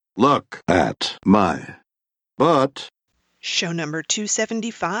Look at my butt. Show number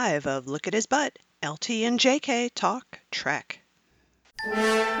 275 of Look at His Butt. LT and JK Talk Trek.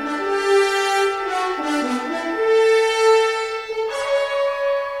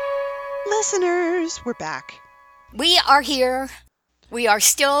 Listeners, we're back. We are here. We are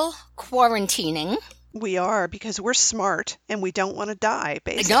still quarantining. We are, because we're smart and we don't want to die,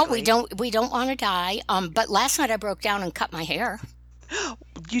 basically. No, we don't. We don't want to die. But last night I broke down and cut my hair.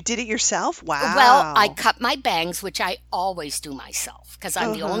 You did it yourself? Wow. Well, I cut my bangs, which I always do myself, because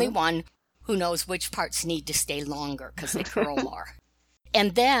I'm the Uh-huh. only one who knows which parts need to stay longer because they curl more.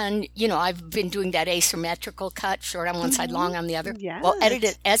 And then, I've been doing that asymmetrical cut, short on one side, long on the other. Well, Yes.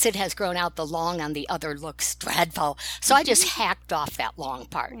 edited as it has grown out, the long on the other looks dreadful. So I just hacked off that long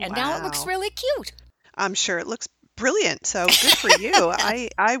part, and now it looks Wow. really cute. I'm sure it looks brilliant. So good for you.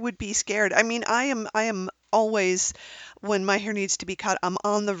 I would be scared. I mean, I am always, when my hair needs to be cut, I'm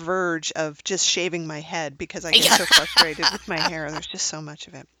on the verge of just shaving my head because I get so frustrated with my hair. There's just so much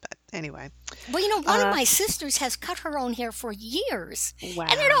of it. But anyway. Well, one of my sisters has cut her own hair for years, Wow.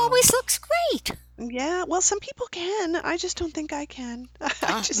 and it always looks great. Yeah, well, some people can. I just don't think I can.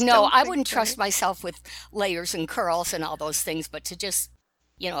 No, I wouldn't trust myself with layers and curls and all those things, but to just,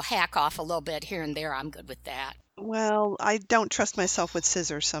 hack off a little bit here and there, I'm good with that. Well, I don't trust myself with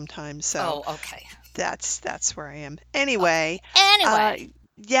scissors sometimes, so Oh, okay. that's where I am. Anyway,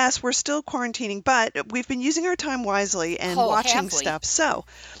 yes, we're still quarantining, but we've been using our time wisely and watching have we? stuff. So,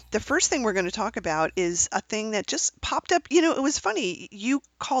 the first thing we're going to talk about is a thing that just popped up. It was funny. You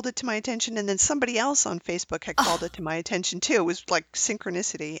called it to my attention, and then somebody else on Facebook had called it to my attention too. It was like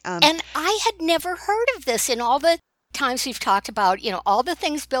synchronicity. And I had never heard of this in all the times we've talked about, all the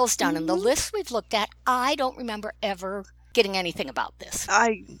things Bill's done and the lists we've looked at. I don't remember ever getting anything about this.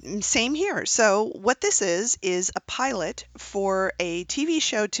 Same here. So what this is a pilot for a TV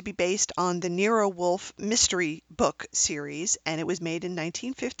show to be based on the Nero Wolfe mystery book series, and it was made in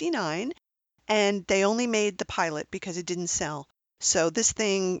 1959, and they only made the pilot because it didn't sell. So this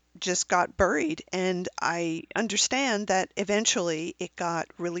thing just got buried, and I understand that eventually it got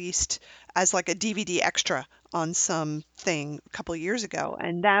released as like a DVD extra on something a couple of years ago,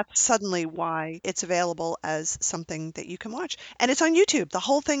 and that's suddenly why it's available as something that you can watch. And it's on YouTube. The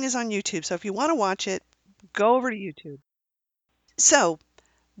whole thing is on YouTube. So if you want to watch it, go over to YouTube. So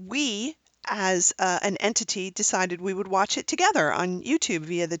we, as an entity, decided we would watch it together on YouTube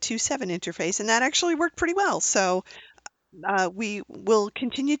via the 2.7 interface, and that actually worked pretty well. So we will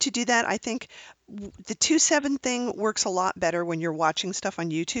continue to do that. I think the 2.7 thing works a lot better when you're watching stuff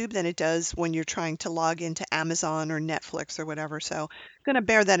on YouTube than it does when you're trying to log into Amazon or Netflix or whatever. So I'm going to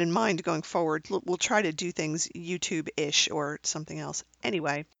bear that in mind going forward. We'll try to do things YouTube-ish or something else.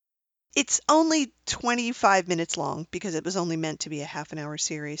 Anyway, it's only 25 minutes long because it was only meant to be a half an hour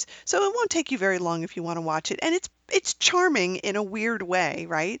series. So it won't take you very long if you want to watch it. And it's charming in a weird way,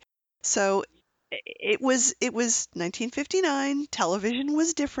 right? So it was 1959. Television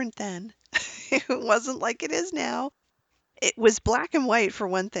was different then. It wasn't like it is now. It was black and white for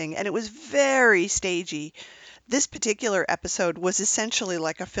one thing, and it was very stagey. This particular episode was essentially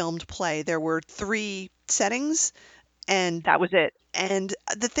like a filmed play. There were 3 settings, and that was it. And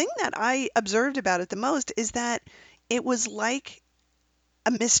the thing that I observed about it the most is that it was like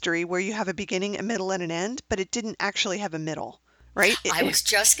a mystery where you have a beginning, a middle, and an end, but it didn't actually have a middle. Right? I was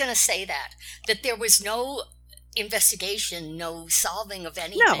just going to say that there was no investigation, no solving of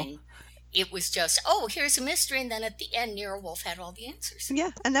anything. No. It was just, here's a mystery, and then at the end, Nero Wolfe had all the answers. Yeah,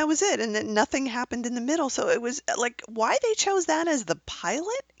 and that was it, and then nothing happened in the middle. So it was like, why they chose that as the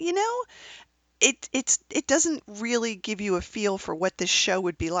pilot, it doesn't really give you a feel for what this show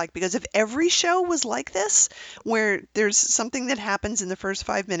would be like, because if every show was like this, where there's something that happens in the first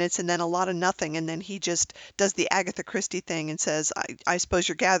 5 minutes and then a lot of nothing, and then he just does the Agatha Christie thing and says, I suppose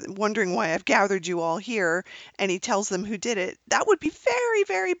you're wondering why I've gathered you all here, and he tells them who did it, that would be very,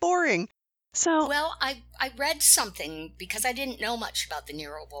 very boring. So, well, I read something because I didn't know much about the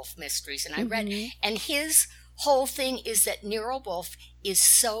Nero Wolfe mysteries, and I read, and his whole thing is that Nero Wolfe is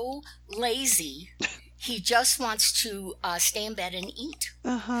so lazy, he just wants to stay in bed and eat.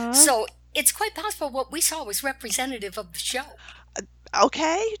 So it's quite possible what we saw was representative of the show.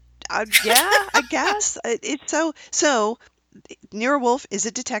 Okay, yeah, I guess it's so. Nero Wolfe is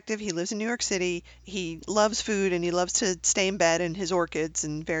a detective. He lives in New York City. He loves food and he loves to stay in bed and his orchids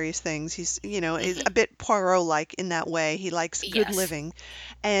and various things. He's, is a bit Poirot-like in that way. He likes good living.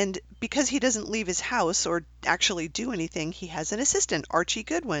 And because he doesn't leave his house or actually do anything, he has an assistant, Archie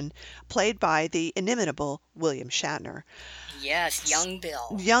Goodwin, played by the inimitable William Shatner. Yes, young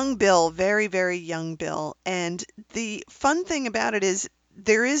Bill. Young Bill, very, very young Bill. And the fun thing about it is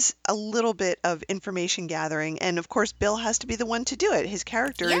there is a little bit of information gathering, and of course Bill has to be the one to do it. His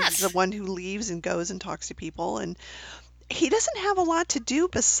character is the Yes. one who leaves and goes and talks to people, and he doesn't have a lot to do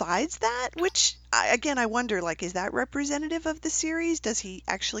besides that, which again, I wonder, like, is that representative of the series? Does he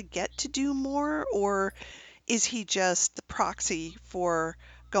actually get to do more, or is he just the proxy for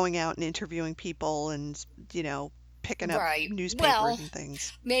going out and interviewing people and, picking up Right. newspapers Well, and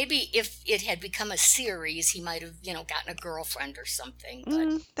things? maybe if it had become a series, he might have, gotten a girlfriend or something.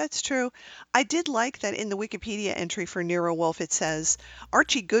 But That's true. I did like that in the Wikipedia entry for Nero Wolfe, it says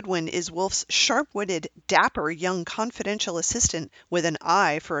Archie Goodwin is Wolfe's sharp-witted, dapper young confidential assistant with an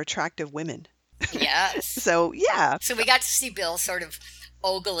eye for attractive women. yes. So, yeah. So we got to see Bill sort of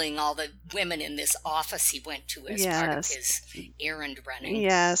ogling all the women in this office he went to as part of Yes. his errand running.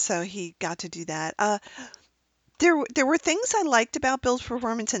 Yeah, so he got to do that. There were things I liked about Bill's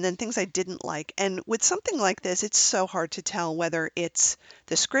performance and then things I didn't like. And with something like this, it's so hard to tell whether it's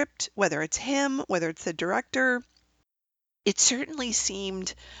the script, whether it's him, whether it's the director. It certainly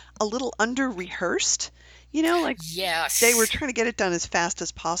seemed a little under-rehearsed, like Yes. they were trying to get it done as fast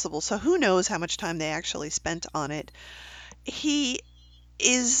as possible. So who knows how much time they actually spent on it. He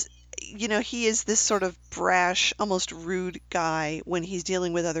is, he is this sort of brash, almost rude guy when he's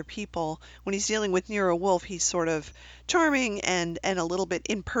dealing with other people. When he's dealing with Nero Wolfe, he's sort of charming and a little bit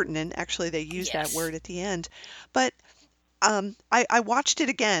impertinent. Actually, they use that Yes. word at the end. But I watched it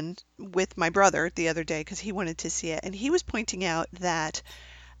again with my brother the other day because he wanted to see it, and he was pointing out that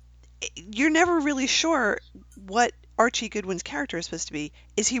you're never really sure what Archie Goodwin's character is supposed to be.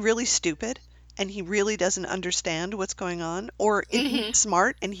 Is he really stupid and he really doesn't understand what's going on? Or is he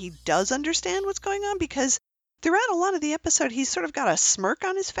smart and he does understand what's going on? Because throughout a lot of the episode, he's sort of got a smirk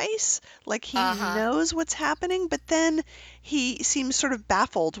on his face, like he Uh-huh. knows what's happening, but then he seems sort of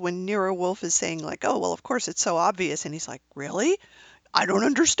baffled when Nero Wolfe is saying, like, oh, well, of course, it's so obvious. And he's like, really? I don't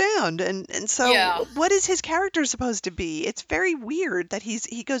understand. And so Yeah. what is his character supposed to be? It's very weird that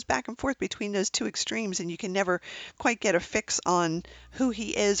he goes back and forth between those two extremes, and you can never quite get a fix on who he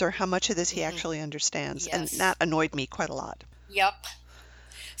is or how much of this he actually understands. And Yes. that annoyed me quite a lot. Yep.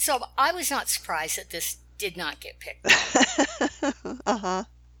 So I was not surprised that this did not get picked Uh-huh.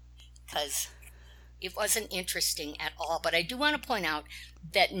 because it wasn't interesting at all. But I do want to point out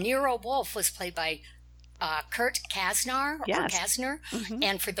that Nero Wolfe was played by Kurt Kasner, Yes. Kasner.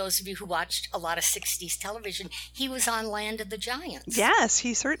 And for those of you who watched a lot of 60s television, he was on Land of the Giants. Yes,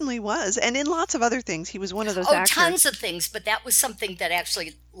 he certainly was. And in lots of other things, he was one of those Oh, actors. tons of things, but that was something that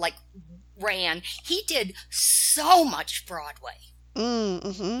actually, ran. He did so much Broadway.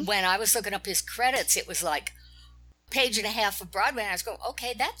 Mm-hmm. When I was looking up his credits, it was like page and a half of Broadway, and I was going,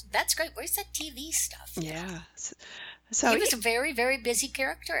 okay, that's great. Where's that TV stuff? Yeah. So He was a very, very busy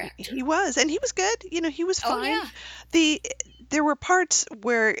character actor. he was, and he was good. He was Oh, fine. yeah. There were parts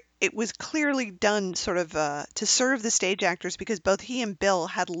where it was clearly done sort of to serve the stage actors because both he and Bill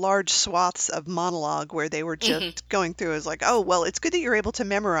had large swaths of monologue where they were just going through. It was like, oh, well, it's good that you're able to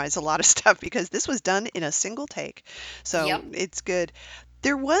memorize a lot of stuff because this was done in a single take. So Yep. it's good.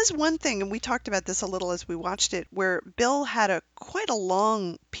 There was one thing, and we talked about this a little as we watched it, where Bill had quite a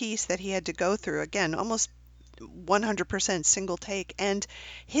long piece that he had to go through. Again, almost 100% single take. And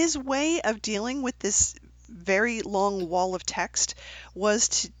his way of dealing with this very long wall of text was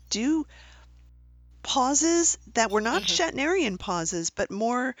to do pauses that were not Shatnerian pauses, but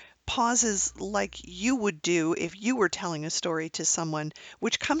more pauses like you would do if you were telling a story to someone,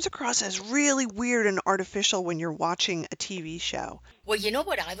 which comes across as really weird and artificial when you're watching a TV show. Well, you know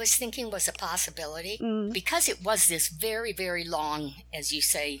what I was thinking was a possibility? Because it was this very, very long, as you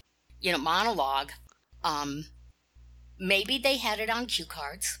say, monologue, maybe they had it on cue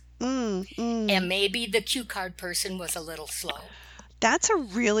cards. And maybe the cue card person was a little slow. That's a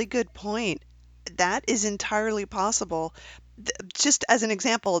really good point. That is entirely possible. Just as an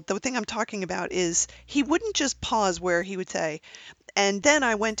example, the thing I'm talking about is he wouldn't just pause where he would say, and then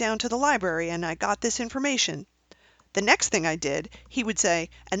I went down to the library and I got this information. The next thing I did, he would say,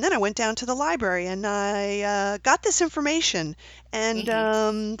 and then I went down to the library and I got this information. And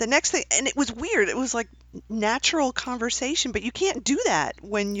the next thing, and it was weird. It was like natural conversation, but you can't do that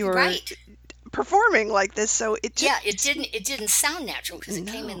when you're Right. performing like this. So it just, Yeah, it didn't sound natural because it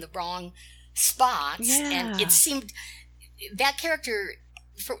came in the wrong spots. And Yeah. it seemed that character,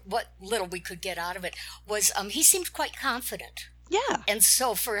 for what little we could get out of it, was he seemed quite confident. yeah. And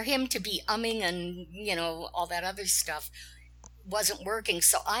so for him to be umming and, all that other stuff wasn't working.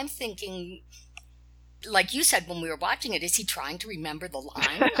 So I'm thinking like you said when we were watching it, is he trying to remember the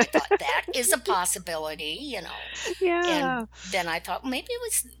line? I thought that is a possibility, Yeah. And then I thought maybe it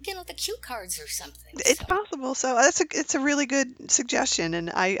was, the cue cards or something. It's possible. So it's a really good suggestion,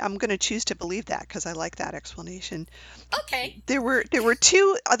 and I'm going to choose to believe that because I like that explanation. Okay. There were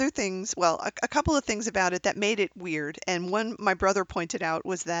two other things, well, a couple of things about it that made it weird, and one my brother pointed out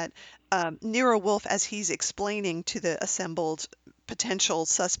was that Nero Wolfe, as he's explaining to the assembled potential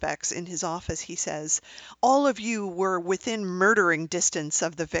suspects in his office, he says, "All of you were within murdering distance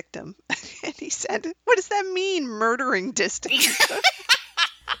of the victim." And he said, "What does that mean, murdering distance?"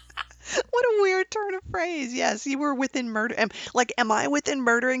 What a weird turn of phrase. Yes, you were within am I within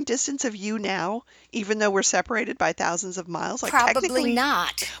murdering distance of you now, even though we're separated by thousands of miles? Like, Probably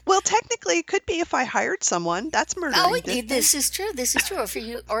not. Well, technically, it could be if I hired someone. That's murdering distance. This is true. This is true.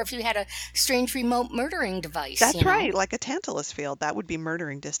 Or if you had a strange remote murdering device. That's right, like a Tantalus field. That would be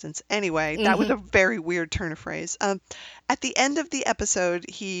murdering distance. Anyway, that was a very weird turn of phrase. At the end of the episode,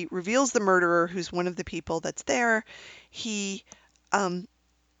 he reveals the murderer, who's one of the people that's there. He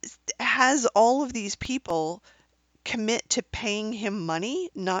has all of these people commit to paying him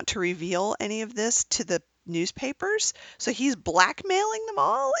money not to reveal any of this to the newspapers. So he's blackmailing them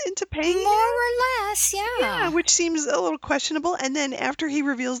all into paying More or less, yeah. Yeah, which seems a little questionable. And then after he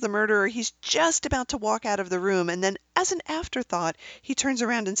reveals the murderer, he's just about to walk out of the room. And then as an afterthought, he turns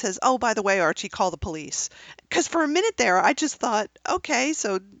around and says, "Oh, by the way, Archie, call the police." Because for a minute there, I just thought, okay,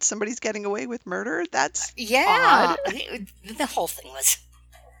 so somebody's getting away with murder? That's odd. The whole thing was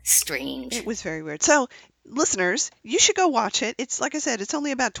strange. It was very weird. So, listeners, you should go watch it. It's, like I said, it's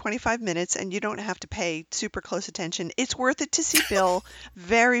only about 25 minutes and you don't have to pay super close attention. It's worth it to see Bill,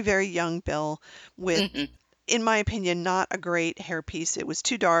 very, very young Bill, with, in my opinion, not a great hairpiece. It was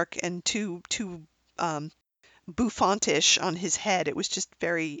too dark and too bouffantish on his head. It was just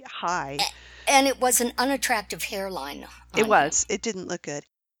very high. And it was an unattractive hairline. It was. It didn't look good.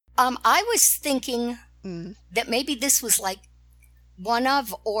 I was thinking that maybe this was like one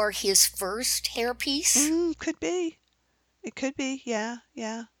of or his first hairpiece. Could be. It could be. Yeah.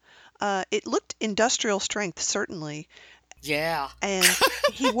 It looked industrial strength, certainly. Yeah. And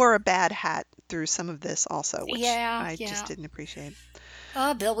he wore a bad hat through some of this also, which I Yeah. just didn't appreciate.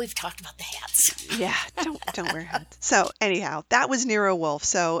 Oh, Bill, we've talked about the hats. Yeah, don't wear hats. So anyhow, that was Nero Wolfe.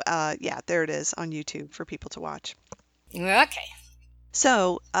 So there it is on YouTube for people to watch. Okay.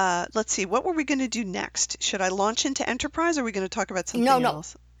 So let's see, what were we going to do next? Should I launch into Enterprise, or are we going to talk about something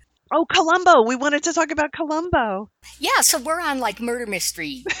else? Oh, Columbo. We wanted to talk about Columbo. Yeah, so we're on like murder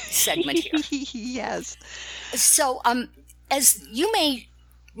mystery segment here. Yes. So as you may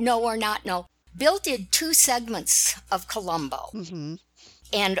know or not know, Bill did 2 segments of Columbo. Mm-hmm.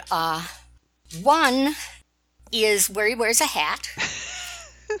 And one is where he wears a hat,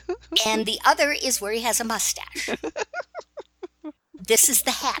 and the other is where he has a mustache. This is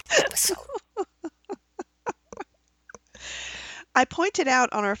the hat episode. I pointed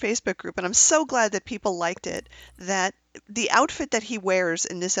out on our Facebook group, and I'm so glad that people liked it, that the outfit that he wears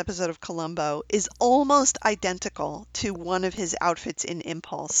in this episode of Columbo is almost identical to one of his outfits in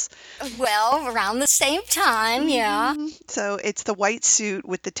Impulse. Well, around the same time, yeah. So it's the white suit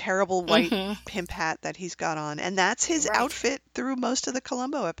with the terrible white pimp hat that he's got on, and that's his outfit through most of the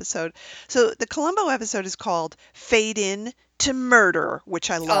Columbo episode. So the Columbo episode is called Fade In to Murder, which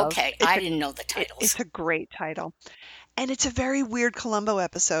I love. Okay, I didn't know the titles. It's a great title. And it's a very weird Columbo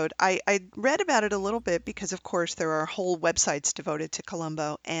episode. I read about it a little bit because, of course, there are whole websites devoted to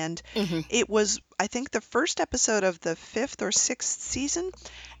Columbo. And it was, I think, the first episode of the 5th or 6th season.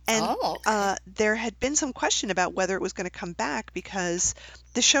 And there had been some question about whether it was going to come back because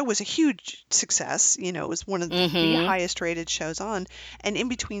the show was a huge success. You know, it was one of the highest rated shows on. And in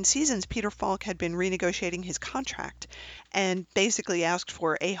between seasons, Peter Falk had been renegotiating his contract and basically asked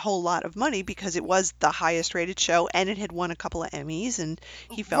for a whole lot of money because it was the highest rated show and it had won a couple of Emmys and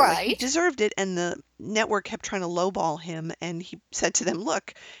he felt like he deserved it. And the network kept trying to lowball him. And he said to them,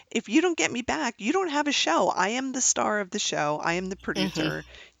 "Look, if you don't get me back, you don't have a show. I am the star of the show. I am the producer.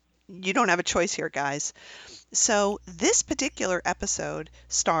 You don't have a choice here, guys." So this particular episode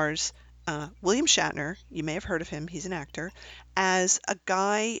stars William Shatner, you may have heard of him, he's an actor, as a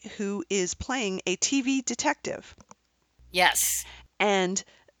guy who is playing a TV detective. Yes. And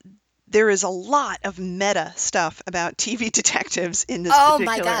there is a lot of meta stuff about TV detectives in this particular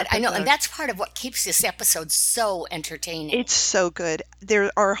my God, episode. I know, and that's part of what keeps this episode so entertaining. It's so good.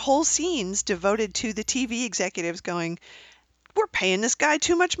 There are whole scenes devoted to the TV executives going, we're paying this guy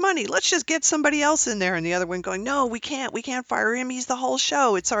too much money. Let's just get somebody else in there. And the other one going, no, we can't fire him. He's the whole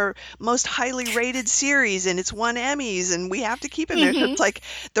show. It's our most highly rated series and it's won Emmys and we have to keep him there. So it's like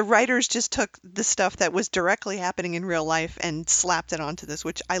the writers just took the stuff that was directly happening in real life and slapped it onto this,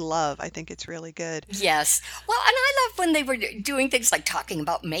 which I love. I think it's really good. Yes. Well, and I love when they were doing things like talking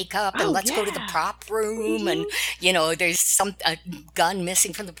about makeup and let's go to the prop room and, there's a gun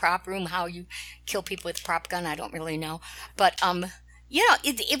missing from the prop room. How you kill people with a prop gun, I don't really know. But,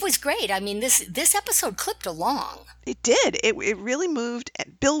 it was great. I mean, this episode clipped along. It did. It really moved.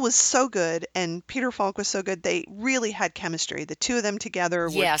 Bill was so good and Peter Falk was so good. They really had chemistry. The two of them together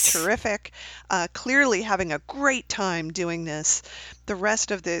were terrific. Clearly having a great time doing this. The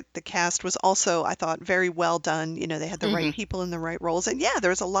rest of the cast was also, I thought, very well done. They had the right people in the right roles. And yeah,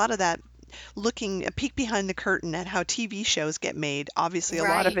 there was a lot of that a peek behind the curtain at how TV shows get made. Obviously, a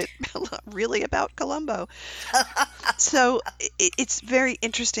lot of it really about Columbo. So it's very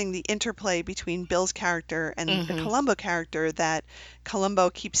interesting, the interplay between Bill's character and the Columbo character, that Columbo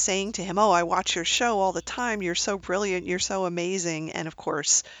keeps saying to him, oh, I watch your show all the time. You're so brilliant. You're so amazing. And of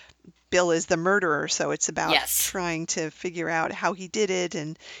course, Bill is the murderer, so it's about trying to figure out how he did it.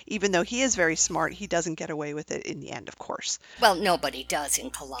 And even though he is very smart, he doesn't get away with it in the end, of course. Well, nobody does in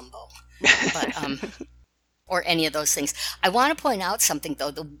Columbo. But or any of those things. I want to point out something, though.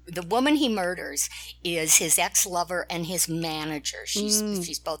 The woman he murders is his ex-lover and his manager.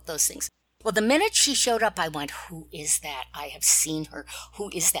 She's both those things. Well, the minute she showed up, I went, who is that? I have seen her. Who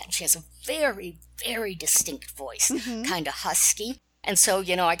is that? she has a very, very distinct voice, kind of husky. And so,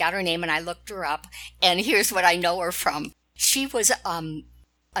 I got her name and I looked her up. And here's what I know her from. She was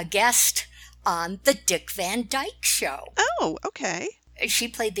a guest on the Dick Van Dyke Show. Oh, okay. She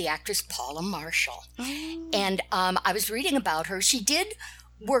played the actress Paula Marshall. And I was reading about her. She did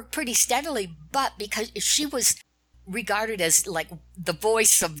work pretty steadily, but because she was regarded as like the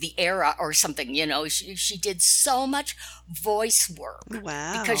voice of the era or something, she did so much voice work.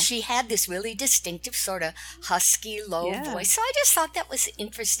 Wow. Because she had this really distinctive sort of husky, low voice. So I just thought that was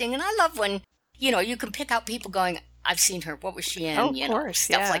interesting. And I love when, you can pick out people going, I've seen her. What was she in? Oh, of course.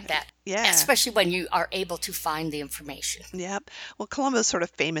 Stuff like that. Yeah. Especially when you are able to find the information. Yep. Well, Columbo's sort of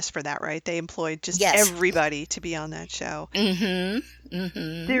famous for that, right? They employed just everybody to be on that show.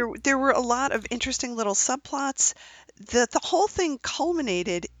 There were a lot of interesting little subplots. The whole thing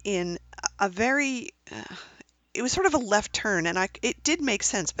culminated in a very... it was sort of a left turn, and it did make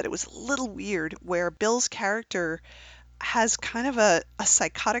sense, but it was a little weird, where Bill's character has kind of a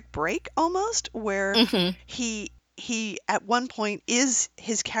psychotic break almost, where he at one point is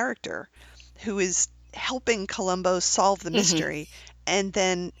his character who is helping Columbo solve the mystery, and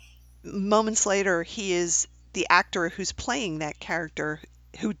then moments later he is the actor who's playing that character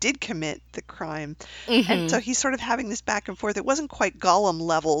who did commit the crime. And so he's sort of having this back and forth. It wasn't quite Gollum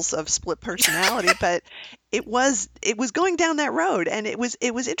levels of split personality, but it was going down that road, and it was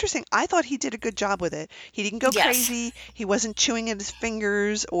interesting. I thought he did a good job with it. He didn't go crazy. He wasn't chewing at his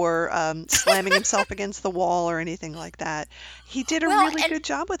fingers or slamming himself against the wall or anything like that. He did a really good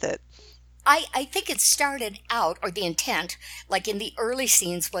job with it. I think it started out, or the intent, like in the early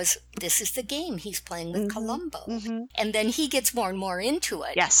scenes, was this is the game he's playing with Columbo. And then he gets more and more into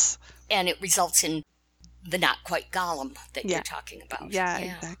it. Yes. And it results in the not quite Gollum that you're talking about. Yeah,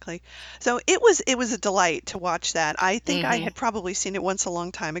 exactly. So it was a delight to watch that. I think I had probably seen it once a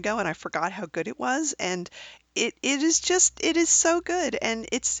long time ago, and I forgot how good it was. And it is so good, and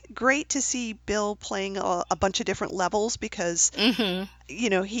it's great to see Bill playing a bunch of different levels, because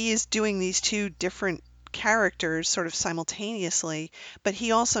he is doing these two different characters sort of simultaneously, but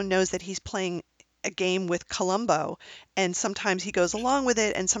he also knows that he's playing a game with Columbo, and sometimes he goes along with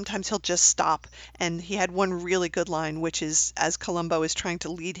it and sometimes he'll just stop. And he had one really good line, which is, as Columbo is trying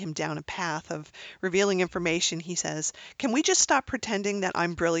to lead him down a path of revealing information, he says, "Can we just stop pretending that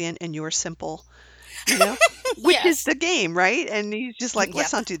I'm brilliant and you're simple?" Which is the game, right? And he's just like,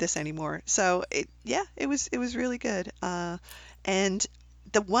 let's not do this anymore. So it was really good. And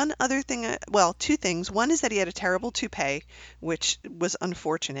the one other thing, two things. One is that he had a terrible toupee, which was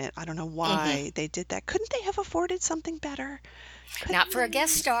unfortunate. I don't know why they did that. Couldn't they have afforded something better? Not for a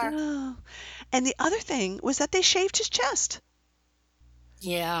guest star. No. And the other thing was that they shaved his chest.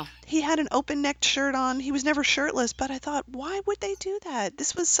 Yeah. He had an open-necked shirt on. He was never shirtless, but I thought, why would they do that?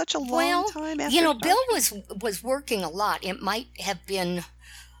 This was such a long time after. Bill was working a lot. It might have been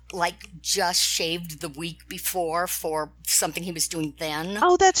like just shaved the week before for something he was doing then.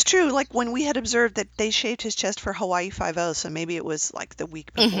 Oh, that's true. Like when we had observed that they shaved his chest for Hawaii Five-0, so maybe it was like the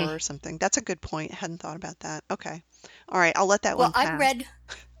week before or something. That's a good point. Hadn't thought about that. Okay. All right, I'll let that one pass. Well, I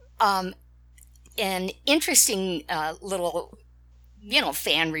read an interesting little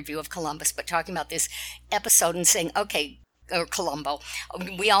fan review of Columbus, but talking about this episode and saying, okay, or Columbo.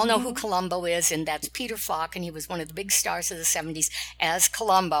 We all know who Columbo is, and that's Peter Falk, and he was one of the big stars of the 70s as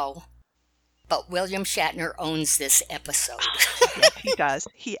Columbo. But William Shatner owns this episode. Yes, he does.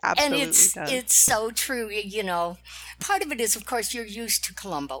 He absolutely does. And it's so true, Part of it is, of course, you're used to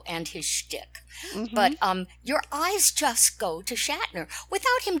Columbo and his shtick. Mm-hmm. But your eyes just go to Shatner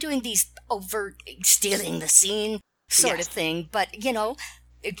without him doing these overt stealing the scene sort of thing. But,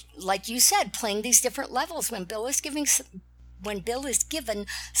 like you said, playing these different levels when Bill is given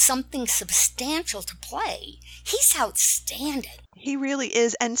something substantial to play, he's outstanding. He really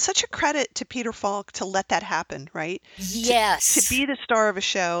is. And such a credit to Peter Falk to let that happen, right? Yes. To be the star of a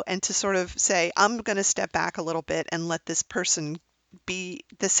show and to sort of say, I'm going to step back a little bit and let this person be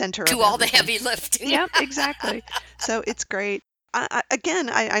the center of do all the heavy lifting. Yep, exactly. So it's great.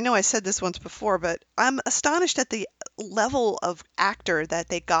 I know I said this once before, but I'm astonished at the level of actor that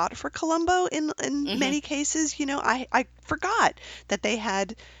they got for Columbo in many cases. I forgot that they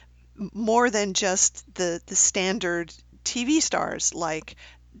had more than just the standard TV stars. Like,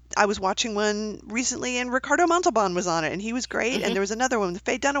 I was watching one recently and Ricardo Montalban was on it and he was great. And there was another one with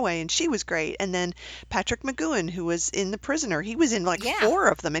Faye Dunaway and she was great. And then Patrick McGoohan, who was in The Prisoner, he was in like 4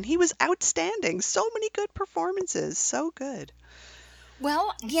 of them and he was outstanding. So many good performances. So good.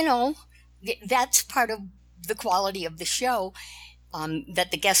 Well, that's part of the quality of the show,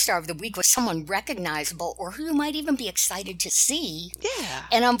 that the guest star of the week was someone recognizable or who you might even be excited to see. Yeah.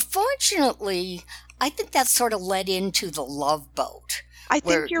 And unfortunately, I think that sort of led into The Love Boat. I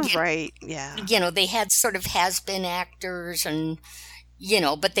think you're right. Yeah. They had sort of has-been actors and,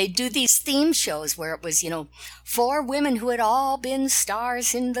 but they do these theme shows where it was, 4 women who had all been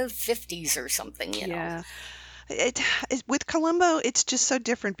stars in the 50s or something, Yeah. With Columbo, it's just so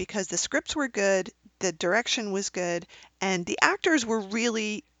different because the scripts were good, the direction was good, and the actors were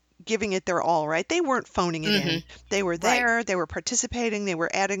really giving it their all, right? They weren't phoning it in. They were there, they were participating, they were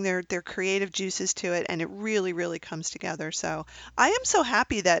adding their creative juices to it, and it really, really comes together. So I am so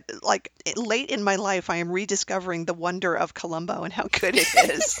happy that, like, late in my life, I am rediscovering the wonder of Columbo and how good it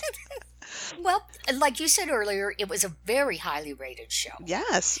is. Well, like you said earlier, it was a very highly rated show.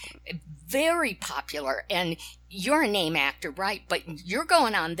 Yes. Very popular. And you're a name actor, right? But you're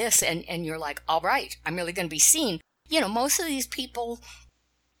going on this and you're like, all right, I'm really going to be seen. Most of these people,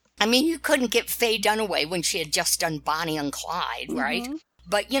 you couldn't get Faye Dunaway when she had just done Bonnie and Clyde, right?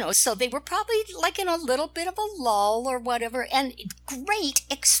 But, so they were probably like in a little bit of a lull or whatever, and great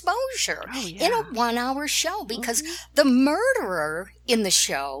exposure in a 1-hour show because the murderer in the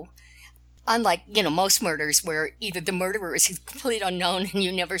show, unlike, most murders where either the murderer is a complete unknown and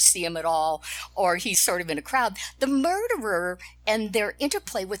you never see him at all, or he's sort of in a crowd, the murderer and their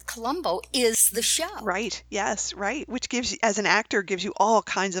interplay with Columbo is the show. Right. Yes. Right. Which gives, as an actor, gives you all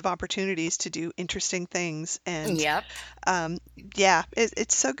kinds of opportunities to do interesting things. And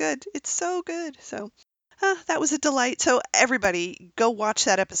it's so good. It's so good. So that was a delight. So everybody, go watch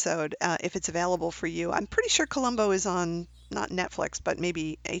that episode if it's available for you. I'm pretty sure Columbo is on not Netflix, but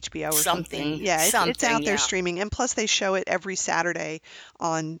maybe HBO or something. Yeah, it's out there streaming. And plus they show it every Saturday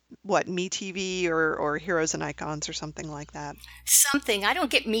on MeTV or Heroes and Icons or something like that. Something. I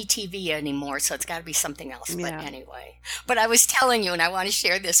don't get MeTV anymore, so it's got to be something else. But anyway. But I was telling you, and I want to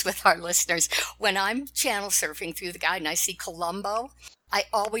share this with our listeners, when I'm channel surfing through the guide and I see Columbo, I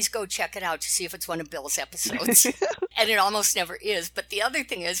always go check it out to see if it's one of Bill's episodes. And it almost never is. But the other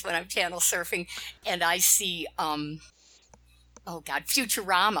thing is when I'm channel surfing and I see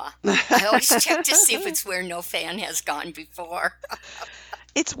Futurama. I always check to see if it's where no fan has gone before.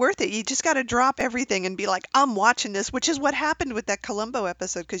 It's worth it. You just got to drop everything and be like, I'm watching this, which is what happened with that Columbo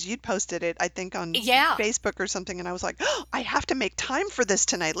episode because you'd posted it, I think, on Facebook or something. And I was like, I have to make time for this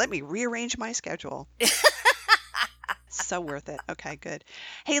tonight. Let me rearrange my schedule. So worth it. Okay, good.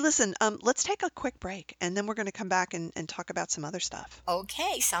 Hey, listen, let's take a quick break and then we're going to come back and talk about some other stuff.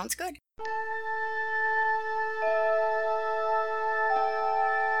 Okay, sounds good.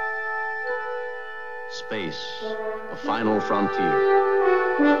 Space, the final frontier.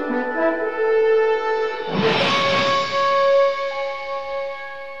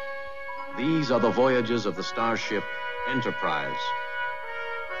 These are the voyages of the starship Enterprise.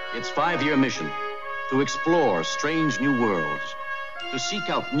 Its 5-year mission, to explore strange new worlds, to seek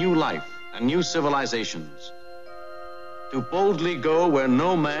out new life and new civilizations, to boldly go where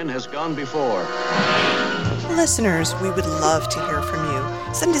no man has gone before. Listeners, we would love to hear from you.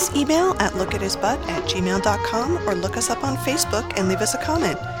 Send us email at lookathisbutt@gmail.com or look us up on Facebook and leave us a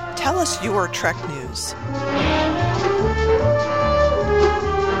comment. Tell us your Trek news.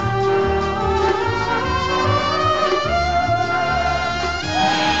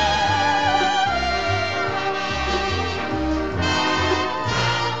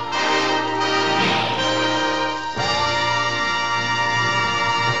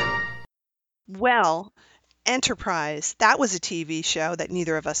 Well, Enterprise, that was a TV show that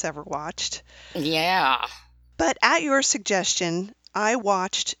neither of us ever watched. Yeah. But at your suggestion, I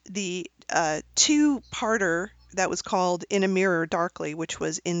watched the two-parter that was called In a Mirror Darkly, which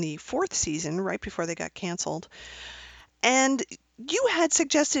was in the 4th season, right before they got canceled. And you had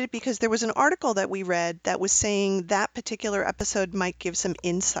suggested it because there was an article that we read that was saying that particular episode might give some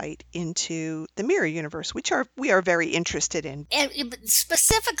insight into the Mirror Universe, which we are very interested in. And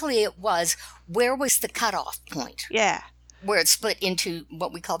specifically it was, where was the cutoff point? Yeah. Where it split into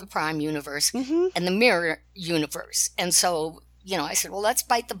what we call the Prime Universe Mm-hmm. and the Mirror Universe. And so, I said, well, let's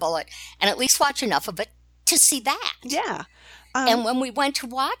bite the bullet and at least watch enough of it to see that. Yeah. And when we went to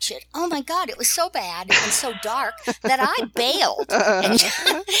watch it, oh my God, it was so bad and so dark that I bailed. And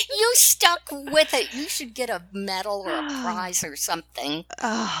you stuck with it. You should get a medal or a prize or something.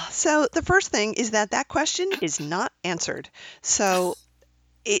 So the first thing is that question is not answered. So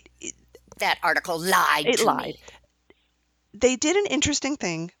that article lied to me. They did an interesting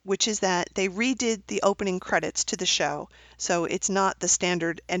thing, which is that they redid the opening credits to the show. So it's not the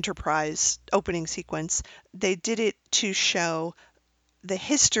standard Enterprise opening sequence. They did it to show the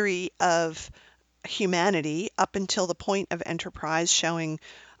history of humanity up until the point of Enterprise, showing,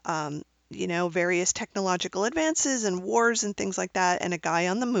 various technological advances and wars and things like that, and a guy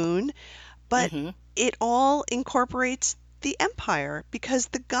on the moon. But it all incorporates the Empire, because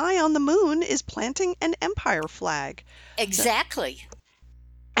the guy on the moon is planting an Empire flag. Exactly.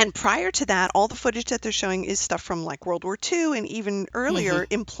 And prior to that, all the footage that they're showing is stuff from like World War II and even earlier,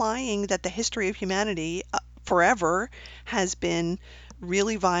 implying that the history of humanity forever has been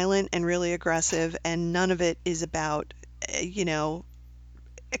really violent and really aggressive, and none of it is about,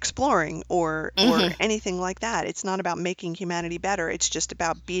 exploring or anything like that. It's not about making humanity better. It's just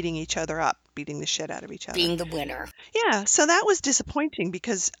about beating each other up, beating the shit out of each other. Being the winner. Yeah, so that was disappointing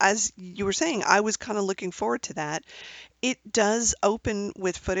because, as you were saying, I was kind of looking forward to that. It does open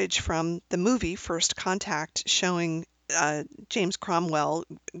with footage from the movie First Contact, showing James Cromwell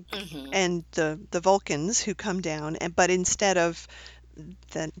and the Vulcans who come down, but instead of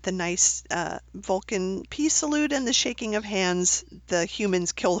the nice Vulcan peace salute and the shaking of hands, the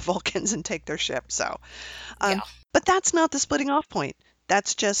humans kill the Vulcans and take their ship. So, but that's not the splitting off point.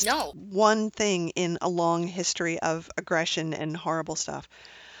 That's just one thing in a long history of aggression and horrible stuff.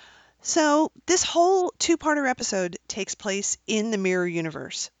 So this whole two-parter episode takes place in the Mirror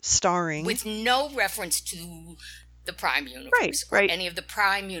Universe, starring... with no reference to the Prime Universe or any of the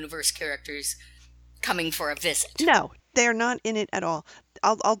Prime Universe characters coming for a visit. No, they're not in it at all.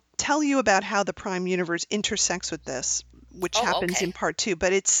 I'll tell you about how the Prime Universe intersects with this, which happens in part 2,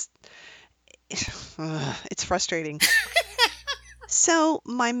 but it's frustrating. So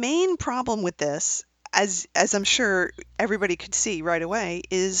my main problem with this, as I'm sure everybody could see right away,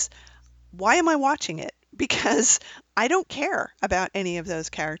 is why am I watching it? Because I don't care about any of those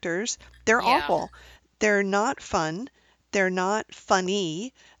characters. They're awful. They're not fun. They're not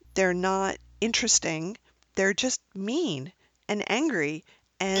funny. They're not interesting. They're just mean and angry.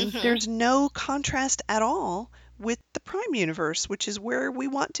 And there's no contrast at all with the Prime Universe, which is where we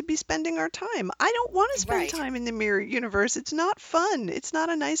want to be spending our time. I don't want to spend time in the Mirror Universe. It's not fun. It's not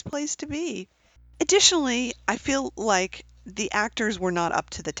a nice place to be. Additionally, I feel like the actors were not up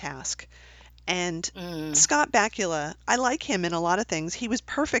to the task. And Scott Bakula, I like him in a lot of things. He was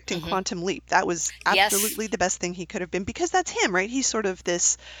perfect in Quantum Leap. That was absolutely the best thing he could have been, because that's him, right? He's sort of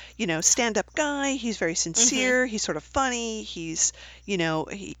this, stand-up guy. He's very sincere. He's sort of funny. He's,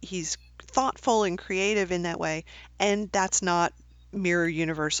 he's thoughtful and creative in that way. And that's not Mirror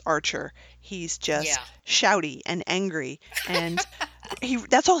Universe Archer. He's just shouty and angry. And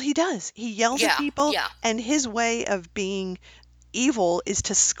that's all he does. He yells at people. And his way of being evil is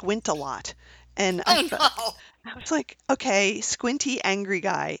to squint a lot. And I was like, okay, squinty, angry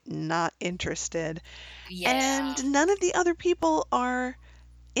guy, not interested. And none of the other people are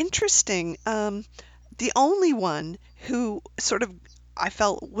interesting. The only one who sort of I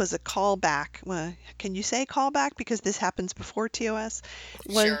felt was a callback. Well, can you say callback? Because this happens before TOS.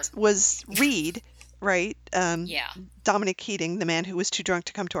 Was Reed, right? Dominic Keating, the man who was too drunk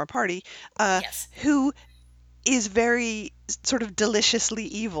to come to our party, who is very sort of deliciously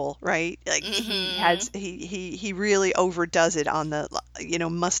evil, right? Like he really overdoes it on the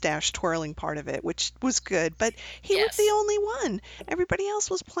mustache twirling part of it, which was good, but he was the only one. Everybody else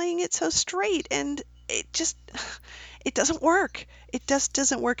was playing it so straight, and it doesn't work. It just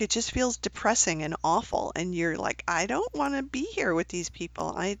doesn't work. It just feels depressing and awful, and you're like, I don't want to be here with these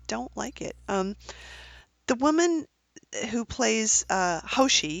people. I don't like it. The woman who plays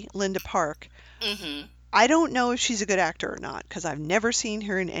Hoshi, Linda Park, I don't know if she's a good actor or not because I've never seen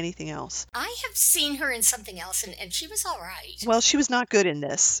her in anything else. I have seen her in something else, and she was all right. Well, she was not good in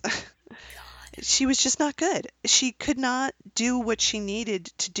this. God. She was just not good. She could not do what she needed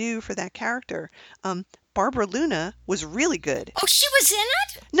to do for that character. Barbara Luna was really good. Oh, she was in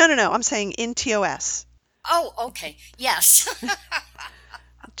it? No. I'm saying in TOS. Oh, okay. Yes.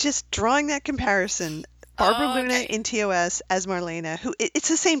 Just drawing that comparison. Barbara Oh, Luna okay. in TOS as Marlena, who it's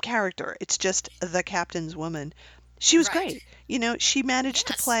the same character. It's just the captain's woman. She was Right. great. You know, she managed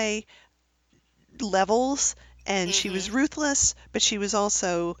to Yes. play levels and she was Mhm. ruthless, but she was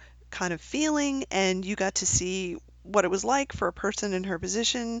also kind of feeling, and you got to see what it was like for a person in her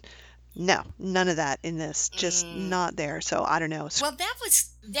position. No, none of that in this. Just Mm. not there. So I don't know. Well,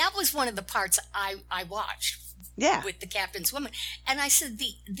 that was one of the parts I watched Yeah. with the captain's woman, and I said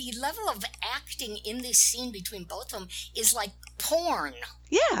the level of acting in this scene between both of them is like porn.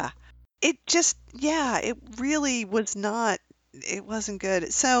 Yeah. It really was not, it wasn't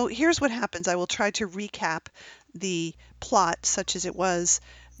good. So here's what happens. I will try to recap the plot such as it was.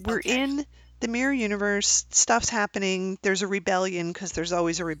 We're Okay. in the mirror universe, stuff's happening. There's a rebellion because there's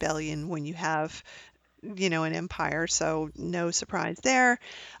always a rebellion when you have, an empire. So no surprise there.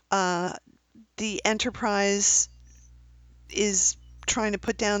 Uh, the Enterprise is trying to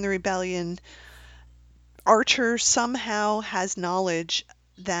put down the rebellion. Archer somehow has knowledge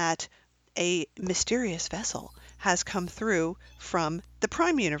that a mysterious vessel has come through from the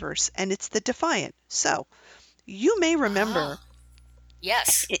Prime universe, and it's the Defiant. So, you may remember, Ah,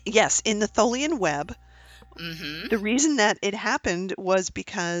 yes. yes, in the Tholian web, Mm-hmm. the reason that it happened was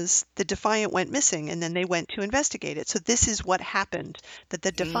because the Defiant went missing, and then they went to investigate it. So this is what happened, that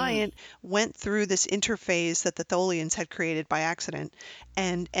the Defiant went through this interface that the Tholians had created by accident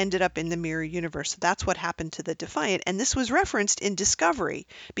and ended up in the mirror universe. So that's what happened to the Defiant. And this was referenced in Discovery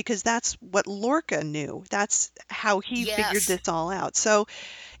because that's what Lorca knew. That's how he figured Yes. this all out. So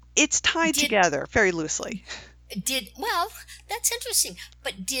it's tied Did together very loosely. well, that's interesting.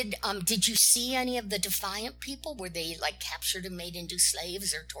 But did you see any of the Defiant people? Were they like captured and made into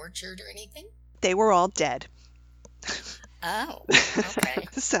slaves or tortured or anything? They were all dead. Oh, okay.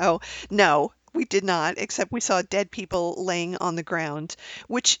 So, no, we did not, except we saw dead people laying on the ground,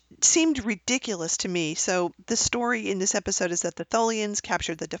 which seemed ridiculous to me. So, the story in this episode is that the Tholians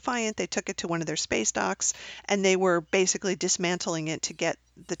captured the Defiant, they took it to one of their space docks, and they were basically dismantling it to get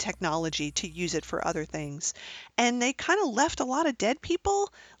the technology to use it for other things. And they kind of left a lot of dead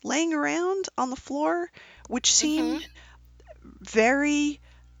people laying around on the floor, which Mm-hmm. seemed very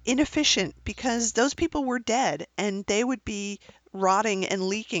inefficient because those people were dead and they would be rotting and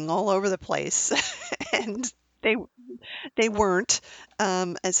leaking all over the place and they weren't,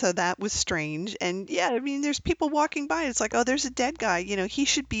 and so that was strange. And yeah, I mean, there's people walking by, it's like, oh, there's a dead guy, he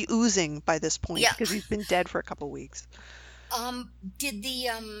should be oozing by this point Yeah. because he's been dead for a couple weeks. Did the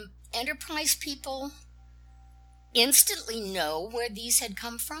Enterprise people instantly know where these had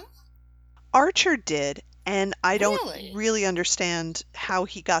come from? Archer did, and I don't Really? really understand how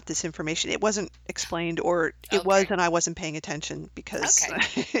he got this information. It wasn't explained, or it was, Okay. and I wasn't paying attention because Okay.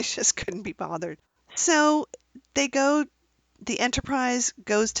 I just couldn't be bothered. So the Enterprise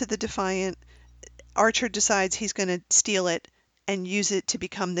goes to the Defiant. Archer decides he's going to steal it and use it to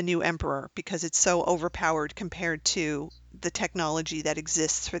become the new Emperor because it's so overpowered compared to the technology that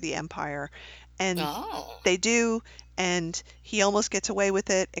exists for the Empire. And Oh. they do, and he almost gets away with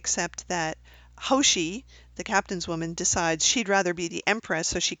it, except that Hoshi, the captain's woman, decides she'd rather be the Empress,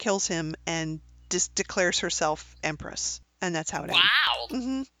 so she kills him and just declares herself Empress. And that's how it ends. Wow.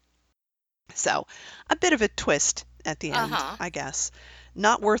 hmm So, a bit of a twist at the end, Uh-huh. I guess.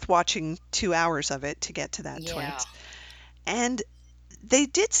 Not worth watching 2 hours of it to get to that Yeah. twist. And they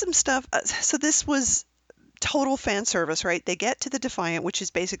did some stuff. So this was total fan service, right? They get to the Defiant, which is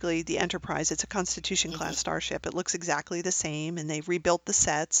basically the Enterprise. It's a Constitution class Mhm. starship. It looks exactly the same, and they rebuilt the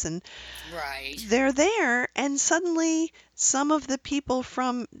sets, and Right. they're there, and suddenly some of the people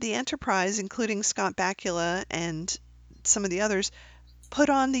from the Enterprise, including Scott Bakula and some of the others, put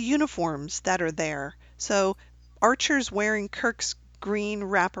on the uniforms that are there. So Archer's wearing Kirk's green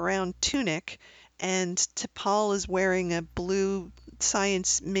wraparound tunic, and T'Pol is wearing a blue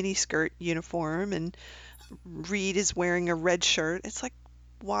science miniskirt uniform, and Reed is wearing a red shirt. It's like,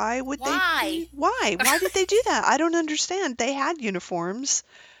 why would Why? why? Why did they do that? I don't understand. They had uniforms.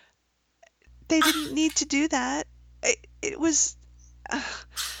 They didn't need to do that. It was,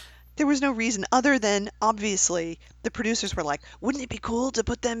 there was no reason other than, obviously, the producers were like, wouldn't it be cool to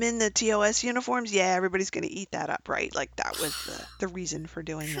put them in the TOS uniforms? Yeah, everybody's going to eat that up, right? Like, that was the reason for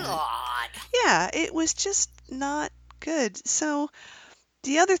doing that. God. Yeah, it was just not good. So,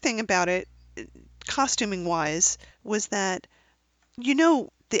 the other thing about it, costuming wise, was that, you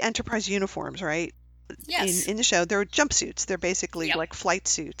know, the Enterprise uniforms, right? Yes. In the show, they're jumpsuits. They're basically Yep. like flight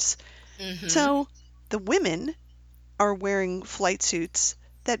suits. Mm-hmm. So the women are wearing flight suits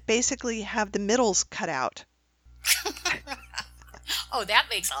that basically have the middles cut out. Oh, that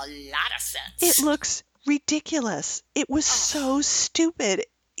makes a lot of sense. It looks ridiculous. It was so stupid.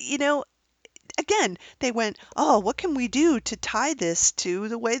 You know, again, they went, oh, what can we do to tie this to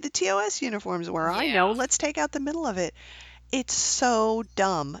the way the TOS uniforms were? I know, Yeah. let's take out the middle of it. It's so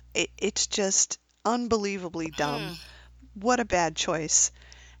dumb. It's just unbelievably dumb. What a bad choice.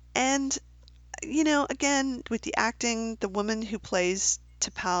 And, you know, again, with the acting, the woman who plays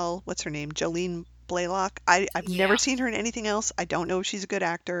T'Pau, what's her name? Jolene Blaylock. I've never Yeah. seen her in anything else. I don't know if she's a good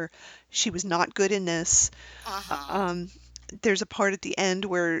actor. She was not good in this. Uh-huh. There's a part at the end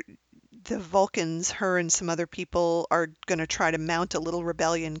where the Vulcans, her and some other people, are going to try to mount a little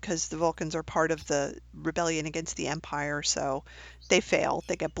rebellion because the Vulcans are part of the rebellion against the Empire, so they fail.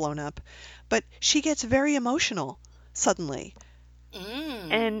 They get blown up. But she gets very emotional suddenly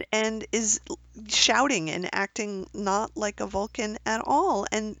and is shouting and acting not like a Vulcan at all.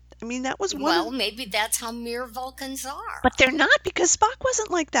 And I mean, that was one Well, of... maybe that's how mere Vulcans are. But they're not, because Spock wasn't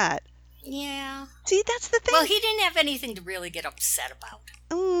like that. Yeah. See, that's the thing. Well, he didn't have anything to really get upset about.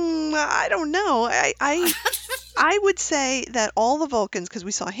 I don't know. I would say that all the Vulcans, because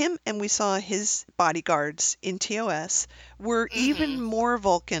we saw him and we saw his bodyguards in TOS, were even more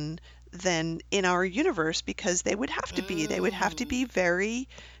Vulcan than in our universe, because they would have to be. They would have to be very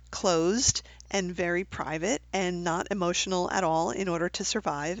closed and very private and not emotional at all in order to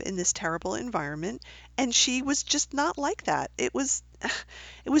survive in this terrible environment. And she was just not like that. It was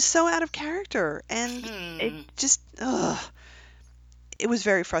so out of character, and it just, it was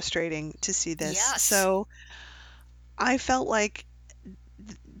very frustrating to see this. Yes. So I felt like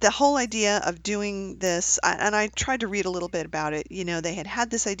the whole idea of doing this, and I tried to read a little bit about it, you know, they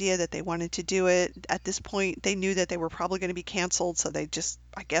had this idea that they wanted to do it. At this point, they knew that they were probably going to be canceled, so they just,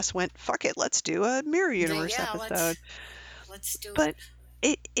 I guess, went, fuck it, let's do a Mirror Universe episode. Let's do But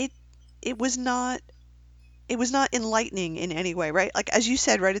it was not enlightening in any way, right? Like, as you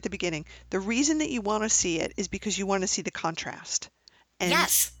said right at the beginning, the reason that you want to see it is because you want to see the contrast. And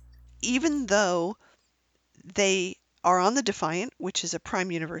Yes. even though they are on the Defiant, which is a Prime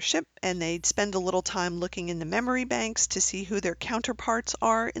Universe ship, and they spend a little time looking in the memory banks to see who their counterparts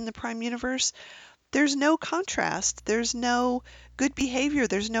are in the Prime Universe, there's no contrast. There's no good behavior.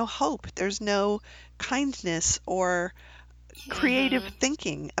 There's no hope. There's no kindness or creative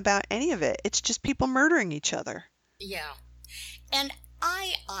thinking about any of it. It's just people murdering each other. Yeah. And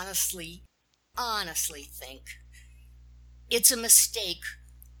I honestly think it's a mistake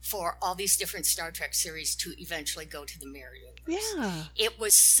for all these different Star Trek series to eventually go to the Mirror Universe. Yeah. It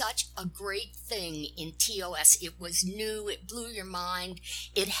was such a great thing in TOS. It was new. It blew your mind.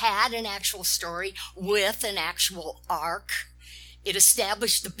 It had an actual story with an actual arc. It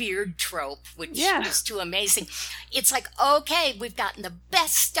established the beard trope, which was too amazing. It's like, okay, we've gotten the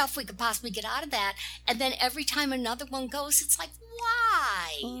best stuff we could possibly get out of that. And then every time another one goes, it's like,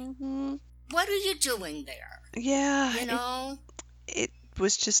 why? What are you doing there? Yeah. You know? It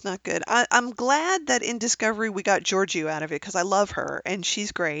was just not good. I'm glad that in Discovery we got Georgiou out of it, because I love her and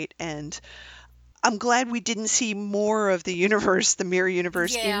she's great, and I'm glad we didn't see more of the universe, the Mirror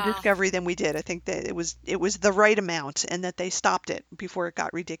Universe, in Discovery than we did. I think that it was the right amount, and that they stopped it before it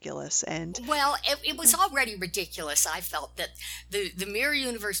got ridiculous. And well, it was already ridiculous. I felt that the Mirror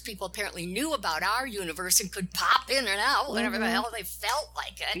Universe people apparently knew about our universe and could pop in and out whenever the hell they felt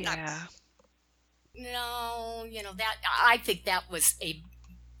like it. Yeah. No, you know, that I think that was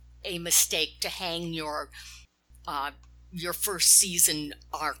a mistake to hang your first season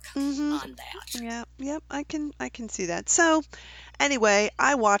arc on that. Yeah, yep, I can see that. So, anyway,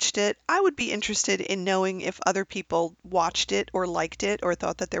 I watched it. I would be interested in knowing if other people watched it or liked it or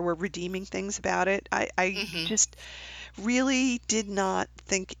thought that there were redeeming things about it. I just really did not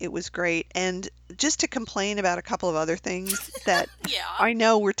think it was great. And just to complain about a couple of other things that I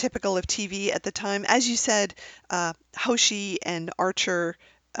know were typical of TV at the time. As you said, Hoshi and Archer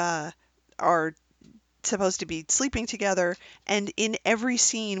are supposed to be sleeping together, and in every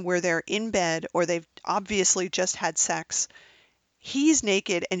scene where they're in bed or they've obviously just had sex, he's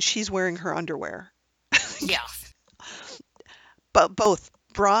naked and she's wearing her underwear. Yeah. But both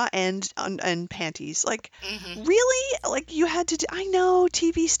bra and panties. Like, really? Like, you had to do, I know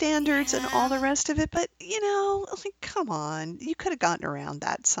TV standards and all the rest of it, but you know, like, come on, you could have gotten around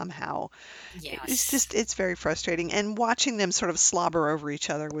that somehow. Yes. It's very frustrating, and watching them sort of slobber over each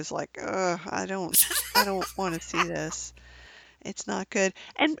other was like, I don't want to see this. It's not good.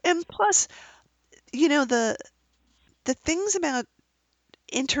 And plus, the things about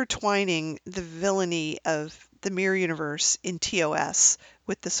intertwining the villainy of the Mirror Universe in TOS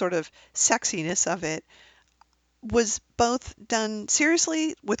with the sort of sexiness of it was both done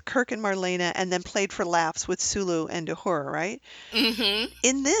seriously with Kirk and Marlena and then played for laughs with Sulu and Uhura, right? Mm-hmm.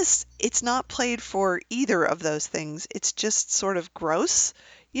 In this, it's not played for either of those things. It's just sort of gross,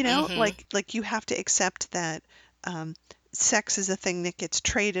 Mm-hmm. like you have to accept that sex is a thing that gets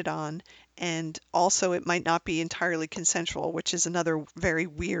traded on, and also it might not be entirely consensual, which is another very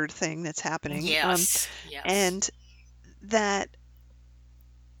weird thing that's happening. Yes. And that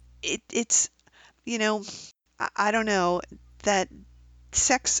it's, I don't know, that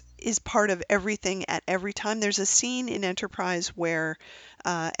sex is part of everything at every time. There's a scene in Enterprise where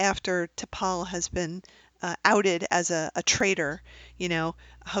after T'Pol has been outed as a traitor,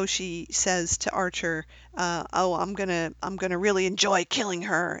 Hoshi says to Archer, "Oh, I'm gonna really enjoy killing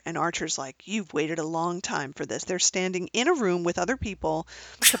her." And Archer's like, "You've waited a long time for this." They're standing in a room with other people.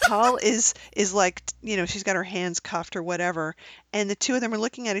 T'Pol is like, she's got her hands cuffed or whatever, and the two of them are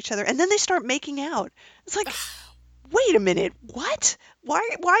looking at each other, and then they start making out. It's like, wait a minute, what?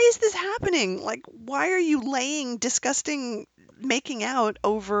 Why is this happening? Like, why are you laying disgusting making out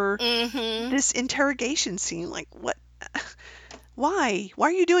over Mm-hmm. this interrogation scene? Like, what? Why? Why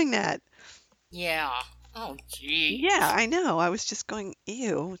are you doing that? Yeah. Oh, gee. Yeah, I know. I was just going,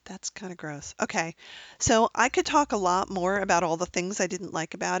 ew, that's kind of gross. Okay. So I could talk a lot more about all the things I didn't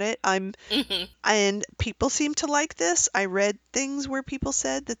like about it. Mm-hmm. And people seem to like this. I read things where people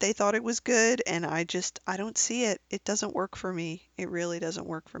said that they thought it was good, and I don't see it. It doesn't work for me. It really doesn't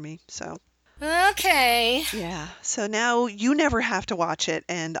work for me. So, Okay. yeah. So now you never have to watch it,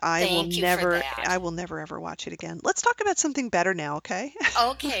 and I Thank you for that. I will never ever watch it again. Let's talk about something better now, okay?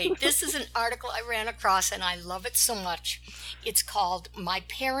 Okay, this is an article I ran across and I love it so much. It's called My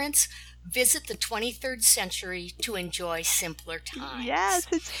Parents Visit the 23rd Century to Enjoy Simpler Times. Yes,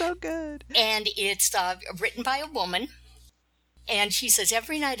 it's so good. And it's written by a woman. And she says,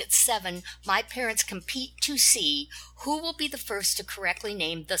 every night at 7, my parents compete to see who will be the first to correctly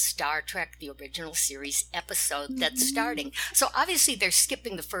name the Star Trek, the original series episode that's starting. So obviously they're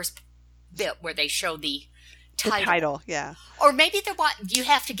skipping the first bit where they show the title. Yeah. Or maybe you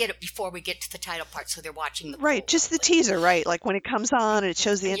have to get it before we get to the title part, so they're watching the Right, just the teaser, right? Like when it comes on and it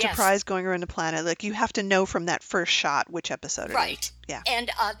shows the Yes. Enterprise going around the planet, like you have to know from that first shot which episode it is. Right. Yeah.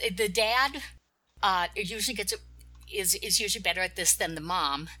 And the dad usually is usually better at this than the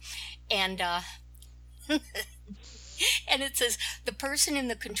mom. And and it says the person in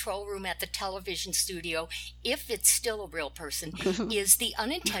the control room at the television studio, if it's still a real person, is the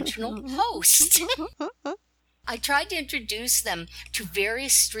unintentional host. I tried to introduce them to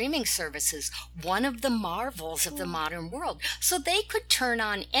various streaming services, one of the marvels of the modern world, so they could turn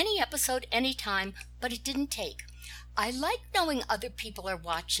on any episode anytime, but it didn't take. I like knowing other people are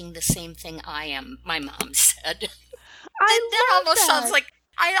watching the same thing I am, my mom said. That almost sounds like,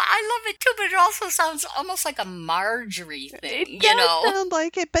 I love it too, but it also sounds almost like a Marjorie thing, It does sound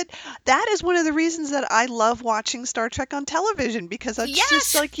like it, but that is one of the reasons that I love watching Star Trek on television, because it's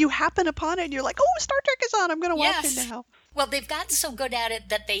just like you happen upon it and you're like, oh, Star Trek is on, I'm going to watch it now. Well, they've gotten so good at it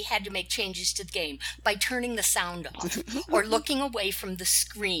that they had to make changes to the game by turning the sound off or looking away from the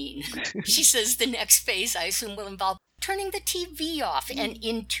screen. She says the next phase, I assume, will involve turning the TV off and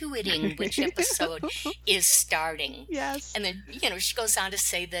intuiting which episode is starting. Yes. And then, she goes on to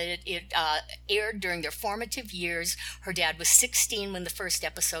say that it aired during their formative years. Her dad was 16 when the first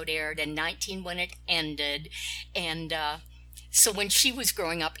episode aired and 19 when it ended. And so when she was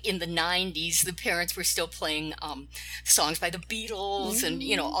growing up in the 90s, the parents were still playing songs by the Beatles and,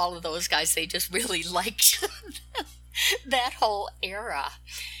 all of those guys. They just really liked that whole era.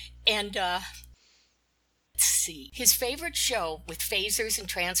 And let's see. His favorite show, with phasers and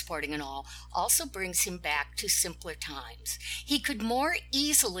transporting and all, also brings him back to simpler times. He could more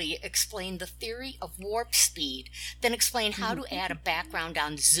easily explain the theory of warp speed than explain how to add a background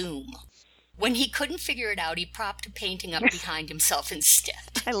on Zoom. When he couldn't figure it out, he propped a painting up behind himself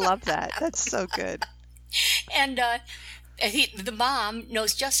instead. I love that. That's so good. And the mom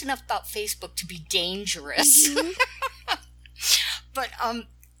knows just enough about Facebook to be dangerous. But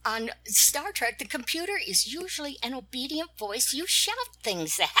on Star Trek, the computer is usually an obedient voice you shout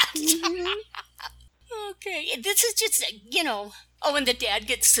things at. Okay, this is just, oh, and the dad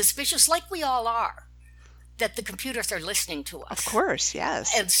gets suspicious, like we all are, that the computers are listening to us. Of course,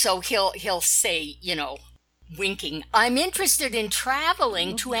 yes. And so he'll say, winking, I'm interested in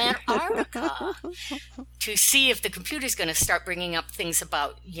traveling to Antarctica to see if the computer's going to start bringing up things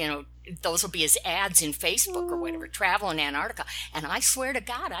about, those will be his ads in Facebook or whatever, travel in Antarctica. And I swear to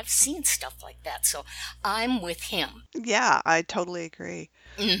God, I've seen stuff like that. So I'm with him. Yeah, I totally agree.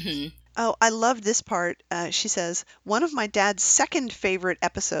 Mm-hmm. Oh, I love this part. She says, one of my dad's second favorite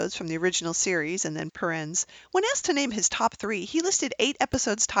episodes from the original series, and then parens, when asked to name his top 3, he listed 8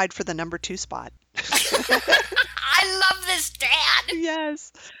 episodes tied for the number 2 spot. I love this dad.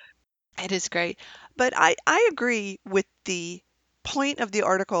 Yes. It is great. But I agree with the point of the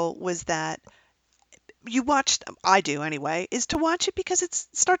article was that you watched, I do anyway, is to watch it because it's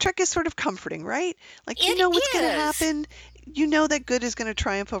Star Trek is sort of comforting, right? Like, you know what's going to happen. You know that good is going to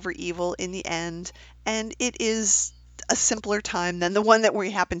triumph over evil in the end. And it is a simpler time than the one that we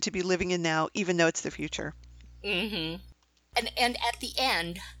happen to be living in now, even though it's the future. Mm-hmm. And at the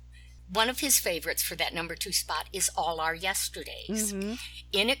end, one of his favorites for that number 2 spot is All Our Yesterdays. Mm-hmm.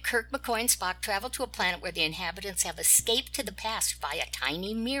 In it, Kirk, McCoy, and Spock travel to a planet where the inhabitants have escaped to the past via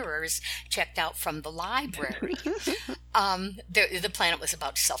tiny mirrors checked out from the library. The planet was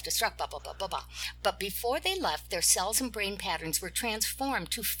about to self-destruct, blah, blah, blah, blah, blah. But before they left, their cells and brain patterns were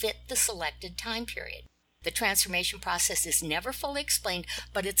transformed to fit the selected time period. The transformation process is never fully explained,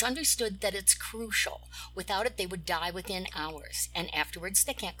 but it's understood that it's crucial. Without it, they would die within hours, and afterwards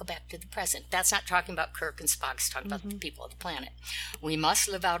they can't go back to the present. That's not talking about Kirk and Spock, it's talking about the people of the planet. We must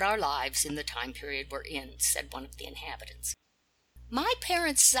live out our lives in the time period we're in, said one of the inhabitants. My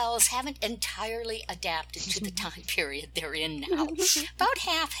parents' cells haven't entirely adapted to the time period they're in now. About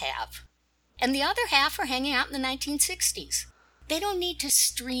half have. And the other half are hanging out in the 1960s. They don't need to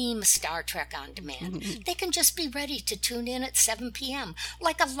stream Star Trek on demand. They can just be ready to tune in at 7 p.m.,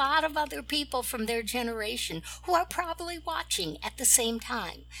 like a lot of other people from their generation who are probably watching at the same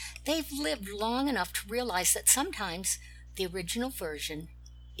time. They've lived long enough to realize that sometimes the original version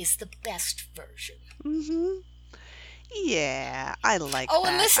is the best version. Mm-hmm. Yeah, I like that. Oh,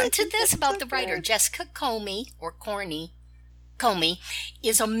 and listen to this about the writer. Jessica Comey, or Comey,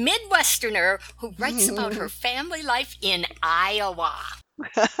 is a Midwesterner who writes about her family life in Iowa.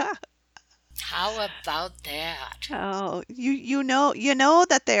 How about that? Oh, you know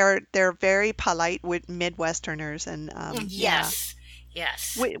that they're very polite with Midwesterners, and yes.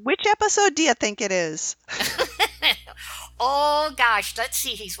 Which episode do you think it is? Oh gosh, let's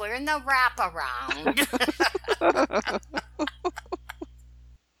see. He's wearing the wraparound.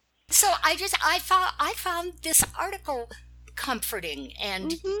 So I found this article comforting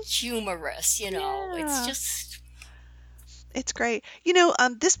and humorous, Yeah. It's great.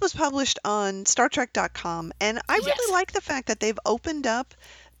 This was published on StarTrek.com, and I really like the fact that they've opened up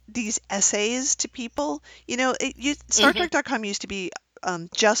these essays to people. StarTrek.com used to be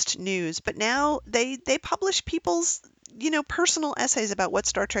just news, but now they publish people's personal essays about what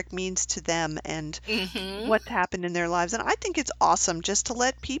Star Trek means to them and what's happened in their lives. And I think it's awesome just to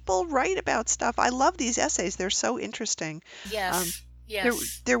let people write about stuff. I love these essays. They're so interesting. Yes.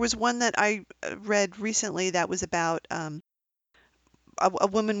 There was one that I read recently that was about a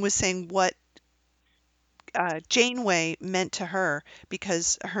woman was saying what Janeway meant to her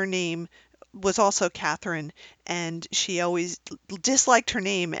because her name was also Catherine, and she always disliked her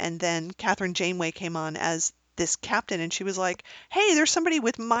name. And then Catherine Janeway came on as this captain, and she was like, hey, there's somebody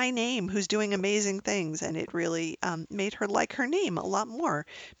with my name who's doing amazing things. And it really made her like her name a lot more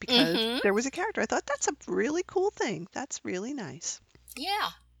because there was a character. I thought that's a really cool thing. That's really nice. Yeah,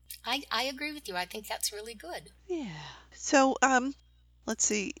 I agree with you. I think that's really good. Yeah. So let's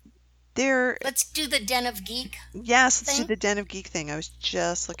see. Let's do the Den of Geek. Yes, let's do the Den of Geek thing. I was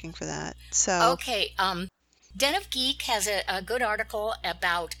just looking for that. So okay. Den of Geek has a good article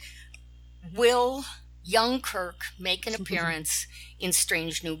about will young Kirk make an appearance in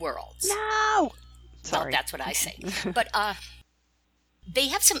Strange New Worlds. No! Sorry. Well, that's what I say. But they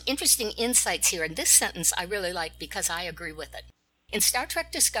have some interesting insights here, and this sentence I really like because I agree with it. In Star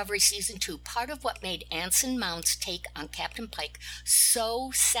Trek Discovery Season 2, part of what made Anson Mount's take on Captain Pike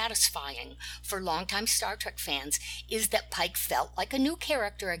so satisfying for longtime Star Trek fans is that Pike felt like a new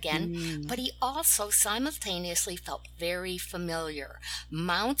character again, but he also simultaneously felt very familiar.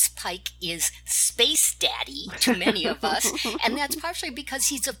 Mount's Pike is space daddy to many of us, and that's partially because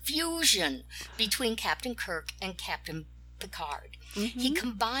he's a fusion between Captain Kirk and Captain Picard. He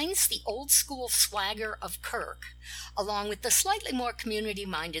combines the old school swagger of Kirk along with the slightly more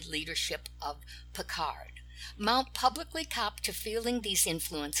community-minded leadership of Picard. Mount publicly copped to feeling these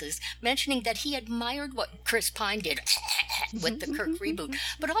influences, mentioning that he admired what Chris Pine did with the Kirk reboot,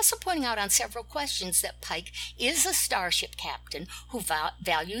 but also pointing out on several questions that Pike is a starship captain who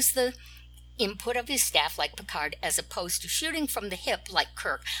values the input of his staff like Picard, as opposed to shooting from the hip like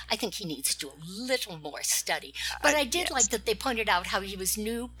Kirk. I think he needs to do a little more study. But I did like that they pointed out how he was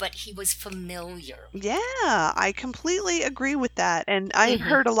new, but he was familiar. Yeah, I completely agree with that. And I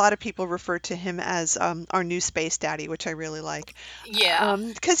heard a lot of people refer to him as our new space daddy, which I really like. Yeah.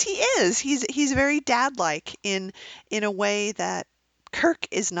 Because he is. He's very dad-like in a way that Kirk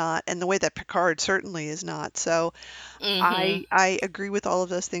is not, and the way that Picard certainly is not. So I agree with all of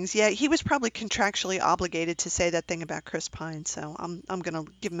those things. Yeah, he was probably contractually obligated to say that thing about Chris Pine, so I'm gonna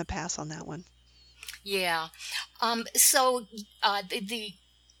give him a pass on that one. Yeah. So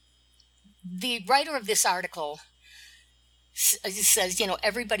the writer of this article says,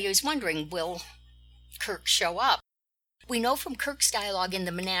 everybody is wondering, will Kirk show up? We know from Kirk's dialogue in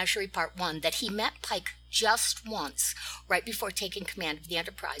the Menagerie Part 1 that he met Pike just once, right before taking command of the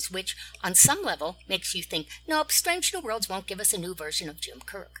Enterprise, which, on some level, makes you think, nope, Strange New Worlds won't give us a new version of Jim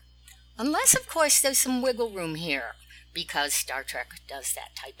Kirk. Unless, of course, there's some wiggle room here, because Star Trek does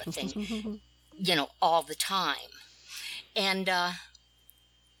that type of thing, all the time.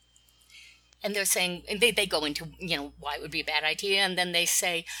 And they're saying, and they go into, why it would be a bad idea. And then they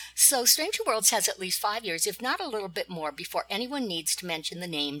say, so Stranger Worlds has at least 5 years, if not a little bit more, before anyone needs to mention the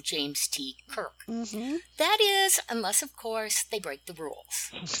name James T. Kirk. That is, unless, of course, they break the rules.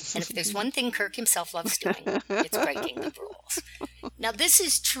 And if there's one thing Kirk himself loves doing, it's breaking the rules. Now, this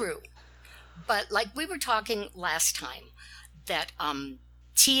is true. But like we were talking last time, that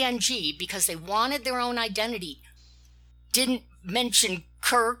TNG, because they wanted their own identity, didn't mention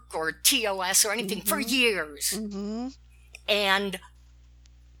Kirk or TOS or anything for years. And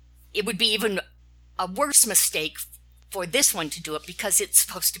it would be even a worse mistake for this one to do it, because it's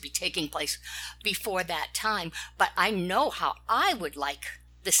supposed to be taking place before that time. But I know how I would like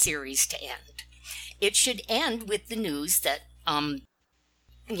the series to end. It should end with the news that,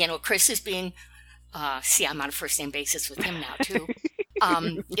 Chris is being, I'm on a first-name basis with him now, too,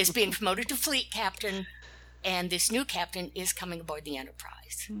 is being promoted to fleet captain. And this new captain is coming aboard the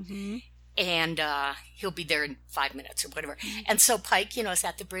Enterprise. And he'll be there in 5 minutes or whatever. And so Pike, is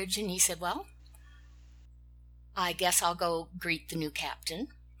at the bridge, and he said, well, I guess I'll go greet the new captain.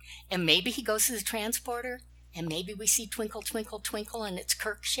 And maybe he goes to the transporter, and maybe we see twinkle, twinkle, twinkle, and it's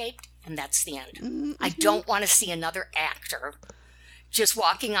Kirk-shaped, and that's the end. I don't want to see another actor just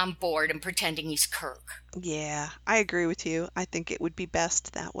walking on board and pretending he's Kirk. Yeah, I agree with you. I think it would be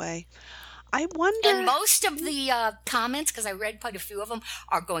best that way. I wonder. And most of the comments, because I read quite a few of them,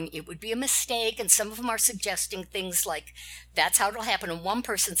 are going, it would be a mistake. And some of them are suggesting things like, that's how it'll happen. And one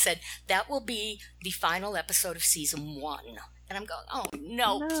person said, that will be the final episode of season 1. And I'm going, oh,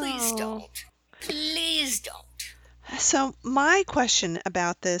 no, please don't. Please don't. So my question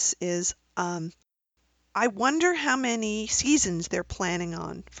about this is, I wonder how many seasons they're planning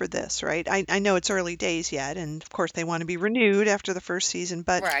on for this, right? I know it's early days yet, and of course they want to be renewed after the first season,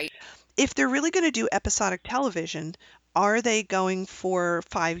 but right. If they're really going to do episodic television, are they going for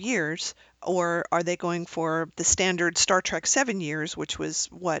 5 years, or are they going for the standard Star Trek 7 years, which was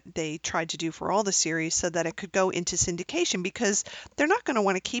what they tried to do for all the series, so that it could go into syndication? Because they're not going to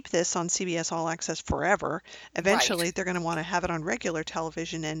want to keep this on CBS All Access forever. Eventually, They're going to want to have it on regular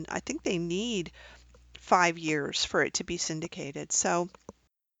television, and I think they need 5 years for it to be syndicated. So.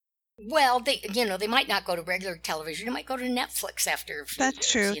 Well, they might not go to regular television. They might go to Netflix after a few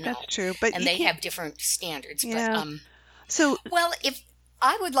years. That's true. But and they have different standards. Yeah. But, well, if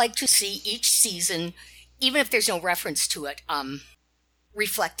I would like to see each season, even if there's no reference to it,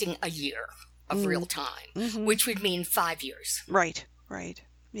 reflecting a year of real time, which would mean 5 years. Right.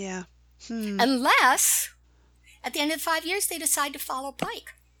 Yeah. Unless, at the end of the 5 years, they decide to follow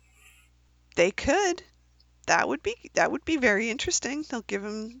Pike. They could. That would be very interesting. They'll give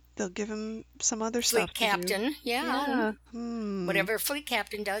him some other stuff. Fleet captain, yeah. Whatever fleet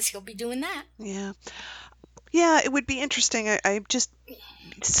captain does, he'll be doing that. Yeah, it would be interesting. I just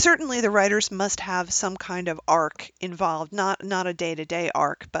certainly the writers must have some kind of arc involved, not a day-to-day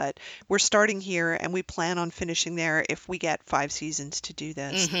arc, but we're starting here and we plan on finishing there if we get 5 seasons to do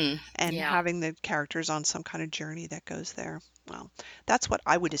this, and having the characters on some kind of journey that goes there. Well, that's what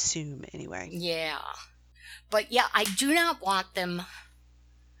I would assume anyway. Yeah. But yeah, I do not want them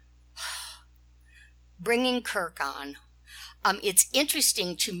bringing Kirk on. It's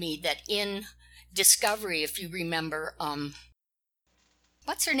interesting to me that in Discovery, if you remember,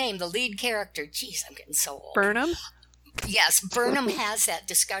 what's her name? The lead character. Jeez, I'm getting so old. Burnham? Yes, Burnham has that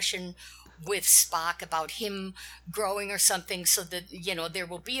discussion with Spock about him growing or something, so that, there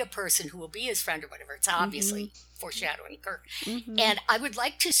will be a person who will be his friend or whatever. It's obviously foreshadowing Kirk. And I would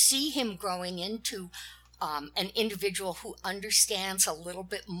like to see him growing into an individual who understands a little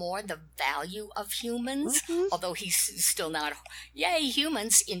bit more the value of humans, although he's still not, yay,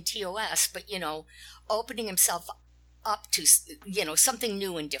 humans in TOS, but, opening himself up to, something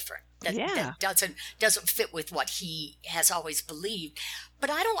new and different that doesn't fit with what he has always believed. But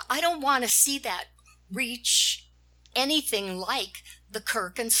I don't want to see that reach anything like the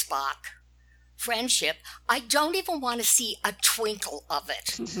Kirk and Spock friendship. I don't even want to see a twinkle of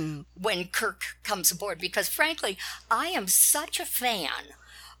it when Kirk comes aboard, because frankly, I am such a fan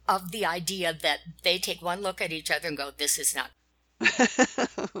of the idea that they take one look at each other and go, this is not.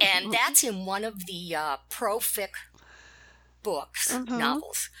 And that's in one of the pro-fic books,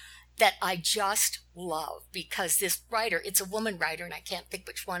 novels, that I just love, because this writer, it's a woman writer, and I can't think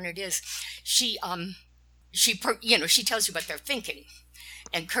which one it is. She tells you what they're thinking.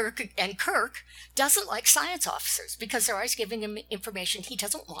 And Kirk doesn't like science officers because they're always giving him information he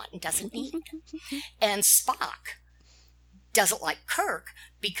doesn't want and doesn't need. And Spock doesn't like Kirk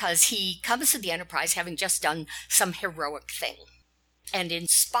because he comes to the Enterprise having just done some heroic thing. And in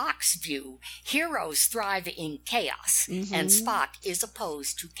Spock's view, heroes thrive in chaos, and Spock is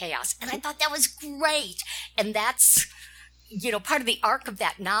opposed to chaos. And I thought that was great. And that's, part of the arc of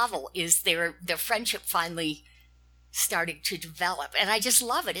that novel is their friendship finally starting to develop, and I just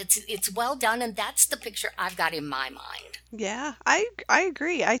love it. It's well done, and that's the picture I've got in my mind. Yeah, I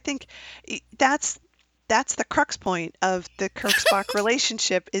agree. I think that's the crux point of the Kirk-Spock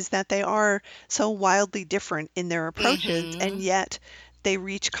relationship, is that they are so wildly different in their approaches, and yet they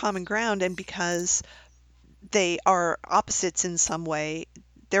reach common ground, and because they are opposites in some way,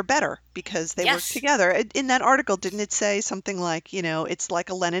 they're better because they work together. In that article, didn't it say something like, it's like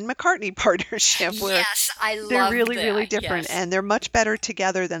a Lennon-McCartney partnership where yes, I love they're really, that. really different, yes. and they're much better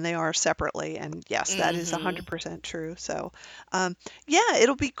together than they are separately. And yes, that is 100% true. So,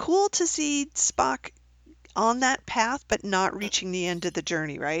 it'll be cool to see Spock on that path, but not reaching the end of the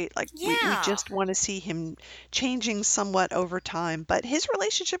journey, right? Like we just want to see him changing somewhat over time. But his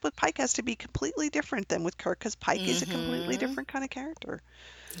relationship with Pike has to be completely different than with Kirk, because Pike is a completely different kind of character.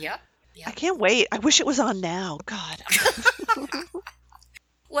 Yep. I can't wait. I wish it was on now. God.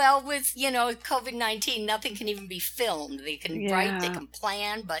 Well, with, COVID-19, nothing can even be filmed. They can write, they can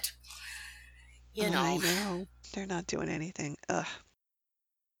plan, but, I know. They're not doing anything. Ugh.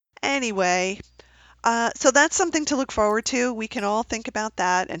 Anyway, so that's something to look forward to. We can all think about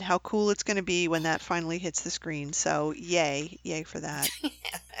that and how cool it's going to be when that finally hits the screen. So yay for that.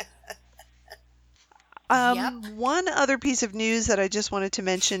 One other piece of news that I just wanted to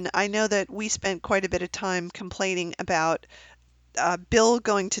mention, I know that we spent quite a bit of time complaining about Bill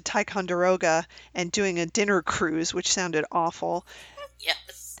going to Ticonderoga and doing a dinner cruise, which sounded awful.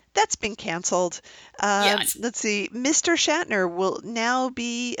 Yes. That's been canceled. Yes. Let's see. Mr. Shatner will now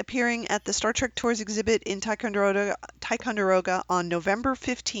be appearing at the Star Trek Tours exhibit in Ticonderoga on November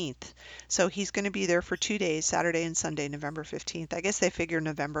 15th. So he's going to be there for 2 days, Saturday and Sunday, November 15th. I guess they figure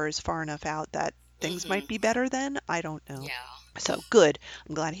November is far enough out that things might be better then. I don't know. Yeah. So good.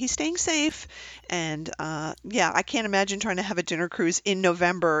 I'm glad he's staying safe. And I can't imagine trying to have a dinner cruise in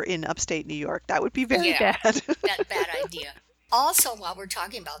November in upstate New York. That would be very bad. That bad idea. Also, while we're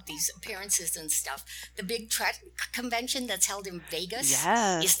talking about these appearances and stuff, the big Trek convention that's held in Vegas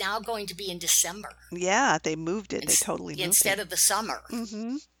is now going to be in December. Yeah, they moved it. They totally moved it. Instead of the summer.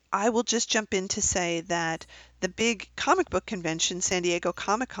 I will just jump in to say that the big comic book convention, San Diego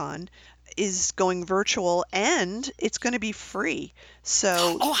Comic-Con, is going virtual, and it's going to be free.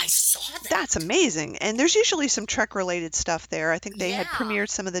 So I saw that. That's amazing. And there's usually some Trek related stuff there. I think they had premiered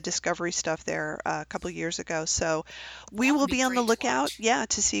some of the Discovery stuff there a couple of years ago. So we will be on the lookout,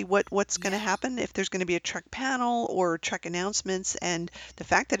 to see what's going to happen, if there's going to be a Trek panel or Trek announcements. And the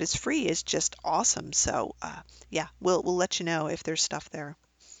fact that it's free is just awesome. So we'll let you know if there's stuff there.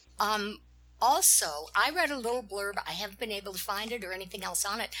 Also, I read a little blurb, I haven't been able to find it or anything else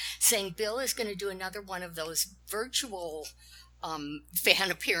on it, saying Bill is going to do another one of those virtual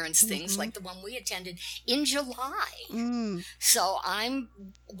fan appearance things like the one we attended in July. So I'm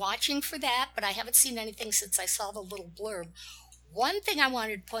watching for that, but I haven't seen anything since I saw the little blurb. One thing I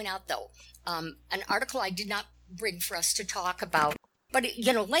wanted to point out, though, an article I did not bring for us to talk about, but,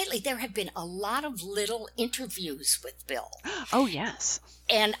 lately there have been a lot of little interviews with Bill. Oh, yes.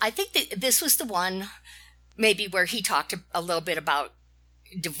 And I think that this was the one maybe where he talked a little bit about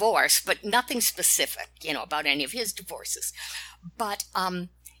divorce, but nothing specific, about any of his divorces. But,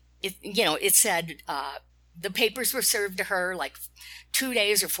 it said the papers were served to her like 2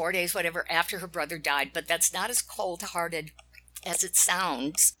 days or 4 days, whatever, after her brother died. But that's not as cold-hearted as it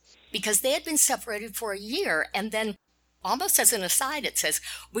sounds, because they had been separated for a year. And then almost as an aside, it says,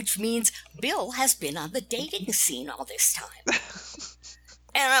 which means Bill has been on the dating scene all this time.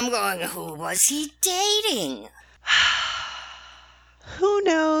 And I'm going, who was he dating? Who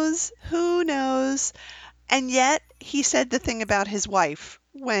knows? Who knows? And yet, he said the thing about his wife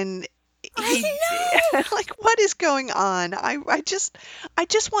when I know. like, what is going on? I just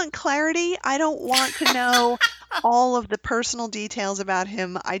want clarity. I don't want to know all of the personal details about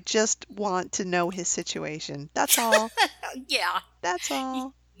him. I just want to know his situation. That's all. Yeah. That's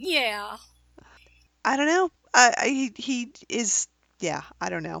all. Yeah. I don't know. He is. Yeah, I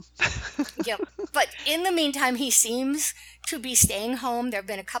don't know. Yep. But in the meantime, he seems to be staying home. There have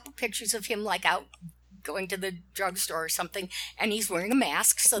been a couple pictures of him like out going to the drugstore or something, and he's wearing a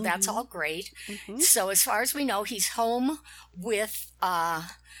mask, so that's all great. So as far as we know, he's home with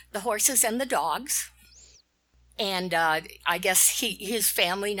the horses and the dogs. And I guess his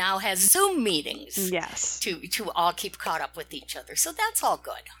family now has Zoom meetings. Yes. To all keep caught up with each other. So that's all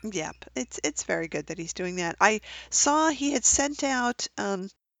good. Yep. It's very good that he's doing that. I saw he had sent out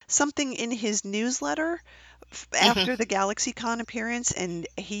something in his newsletter after the GalaxyCon appearance, and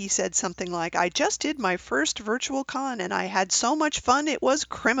he said something like, I just did my first virtual con and I had so much fun it was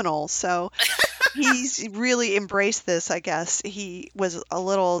criminal. So he's really embraced this, I guess. He was a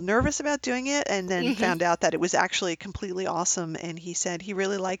little nervous about doing it and then found out that it was actually completely awesome, and he said he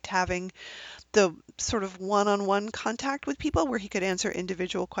really liked having the sort of one-on-one contact with people where he could answer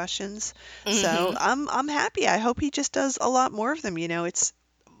individual questions. So I'm happy. I hope he just does a lot more of them. You know, it's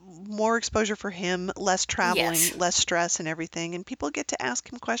more exposure for him, less traveling, less stress and everything, and people get to ask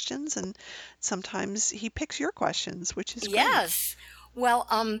him questions, and sometimes he picks your questions, which is great. Yes. Well,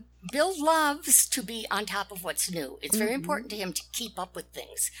 Bill loves to be on top of what's new. It's very important to him to keep up with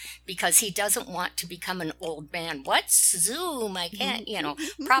things because he doesn't want to become an old man. What's Zoom? I can't,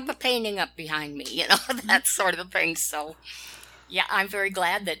 prop a painting up behind me, that sort of thing. So, yeah, I'm very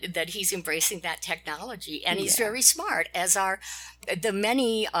glad that he's embracing that technology, and he's very smart, as are the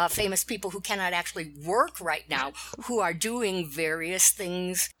many famous people who cannot actually work right now, who are doing various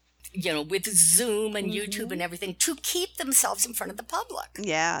things, with Zoom and YouTube and everything to keep themselves in front of the public.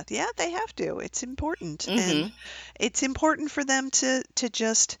 Yeah, they have to. It's important, and it's important for them to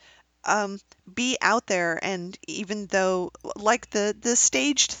just be out there. And even though, like the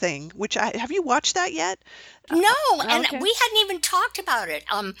staged thing, which have you watched that yet? No, and we hadn't even talked about it.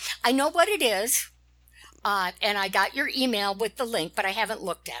 I know what it is. And I got your email with the link, but I haven't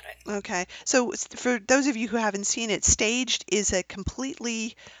looked at it. Okay. So for those of you who haven't seen it, Staged is a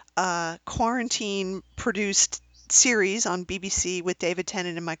completely quarantine-produced series on BBC with David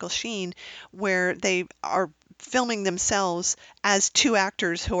Tennant and Michael Sheen, where they are filming themselves as two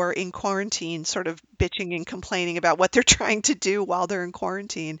actors who are in quarantine, sort of bitching and complaining about what they're trying to do while they're in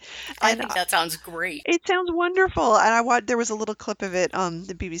quarantine. I think that sounds great. It sounds wonderful. And there was a little clip of it.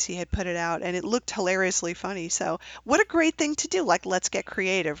 The BBC had put it out, and it looked hilariously funny. So what a great thing to do. Like, let's get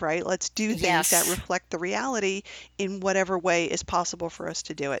creative, right? Let's do things that reflect the reality in whatever way is possible for us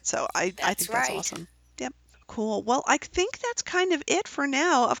to do it. So I think that's awesome. Yep. Cool. Well, I think that's kind of it for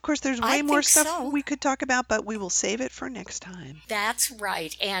now. Of course, there's way more stuff we could talk about, but we will save it for next time. That's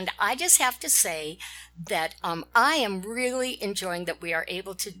right. And I just have to say that I am really enjoying that we are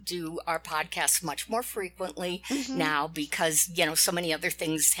able to do our podcasts much more frequently now because, so many other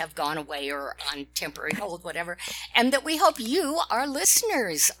things have gone away or on temporary hold, whatever. And that we hope you, our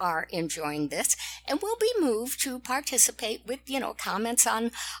listeners, are enjoying this and will be moved to participate with, comments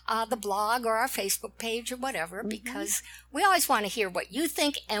on the blog or our Facebook page or whatever, because we always want to hear what you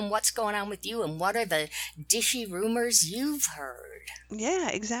think and what's going on with you and what are the dishy rumors you've heard. Yeah,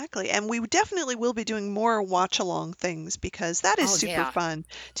 exactly. And we definitely will be doing more watch-along things because that is super fun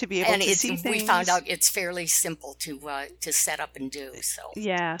to be able to see things. We found out it's fairly simple to set up and do. So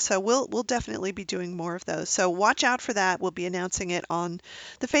yeah, so we'll definitely be doing more of those. So watch out for that. We'll be announcing it on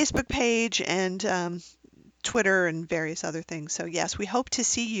the Facebook page and Twitter and various other things. So yes, we hope to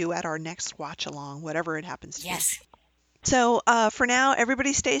see you at our next watch-along, whatever it happens to be. So for now,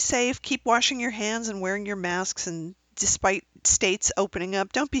 everybody stay safe. Keep washing your hands and wearing your masks. And despite states opening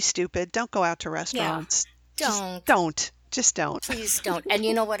up, don't be stupid. Don't go out to restaurants. Yeah, Just don't. Please don't. And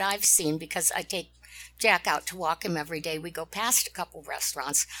you know what I've seen, because I take Jack out to walk him every day. We go past a couple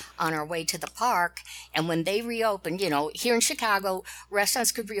restaurants on our way to the park. And when they reopened, here in Chicago,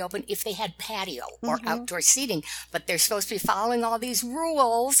 restaurants could reopen if they had patio or outdoor seating. But they're supposed to be following all these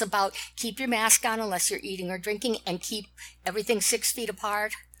rules about keep your mask on unless you're eating or drinking and keep everything 6 feet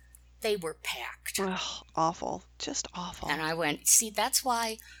apart. They were packed. Ugh, awful. Just awful. And I went, see, that's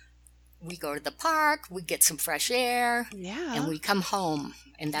why we go to the park, we get some fresh air, and we come home.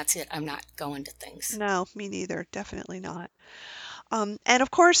 and that's it. I'm not going to things. No, me neither. Definitely not. And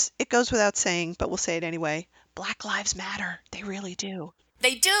of course, it goes without saying, but we'll say it anyway. Black lives matter. They really do.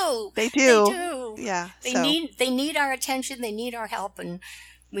 They do. They do. They do. Yeah. They need our attention. They need our help, and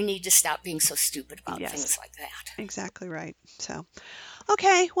we need to stop being so stupid about things like that. Exactly right. So,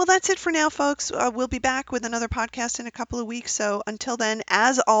 okay, well, that's it for now, folks. We'll be back with another podcast in a couple of weeks. So until then,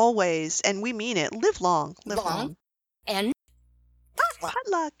 as always, and we mean it, live long. Live long. And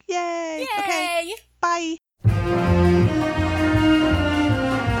potluck. Yay. Yay. Okay. Bye.